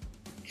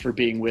for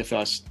being with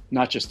us,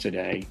 not just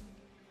today,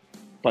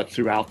 but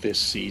throughout this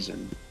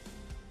season.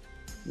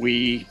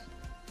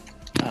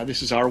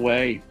 This is our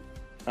way,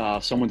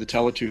 someone to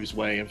tell it to's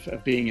way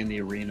of being in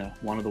the arena.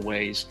 One of the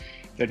ways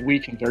that we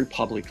can very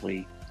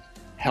publicly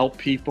help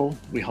people,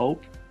 we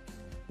hope,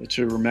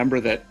 to remember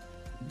that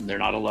they're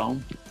not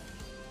alone,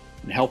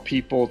 and help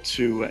people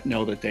to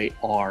know that they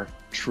are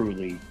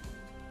truly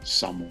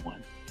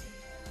someone.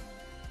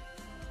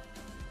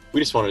 We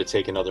just wanted to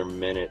take another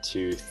minute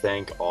to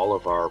thank all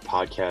of our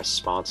podcast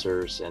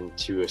sponsors, and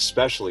to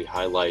especially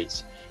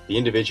highlight the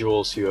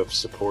individuals who have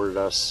supported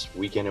us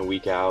week in and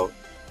week out,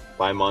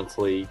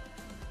 bi-monthly.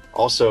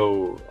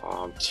 Also,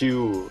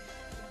 2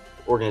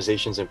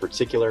 organizations in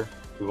particular.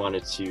 We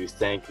wanted to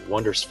thank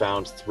Wonders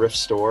Found Thrift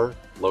Store,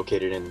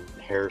 located in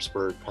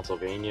Harrisburg,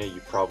 Pennsylvania.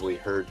 You probably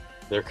heard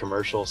their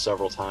commercial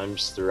several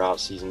times throughout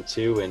season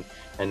 2,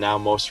 and now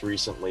most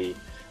recently,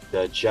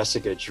 the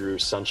Jessica Drew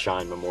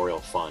Sunshine Memorial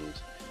Fund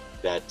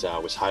that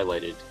was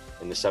highlighted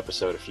in this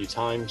episode a few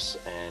times,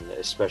 and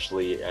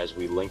especially as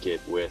we link it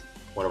with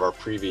one of our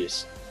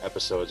previous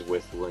episodes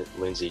with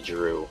Lindsay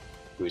Drew,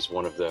 who's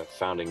one of the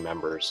founding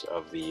members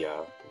of the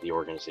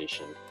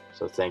organization.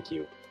 So thank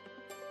you.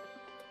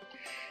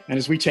 And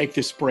as we take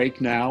this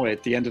break now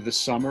at the end of the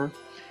summer,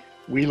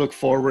 we look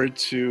forward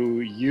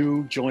to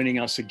you joining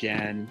us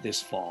again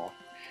this fall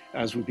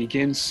as we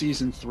begin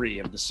season 3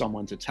 of the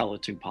Someone to Tell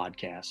It To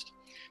podcast.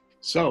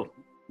 So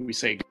we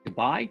say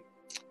goodbye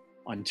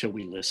until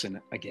we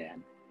listen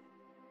again.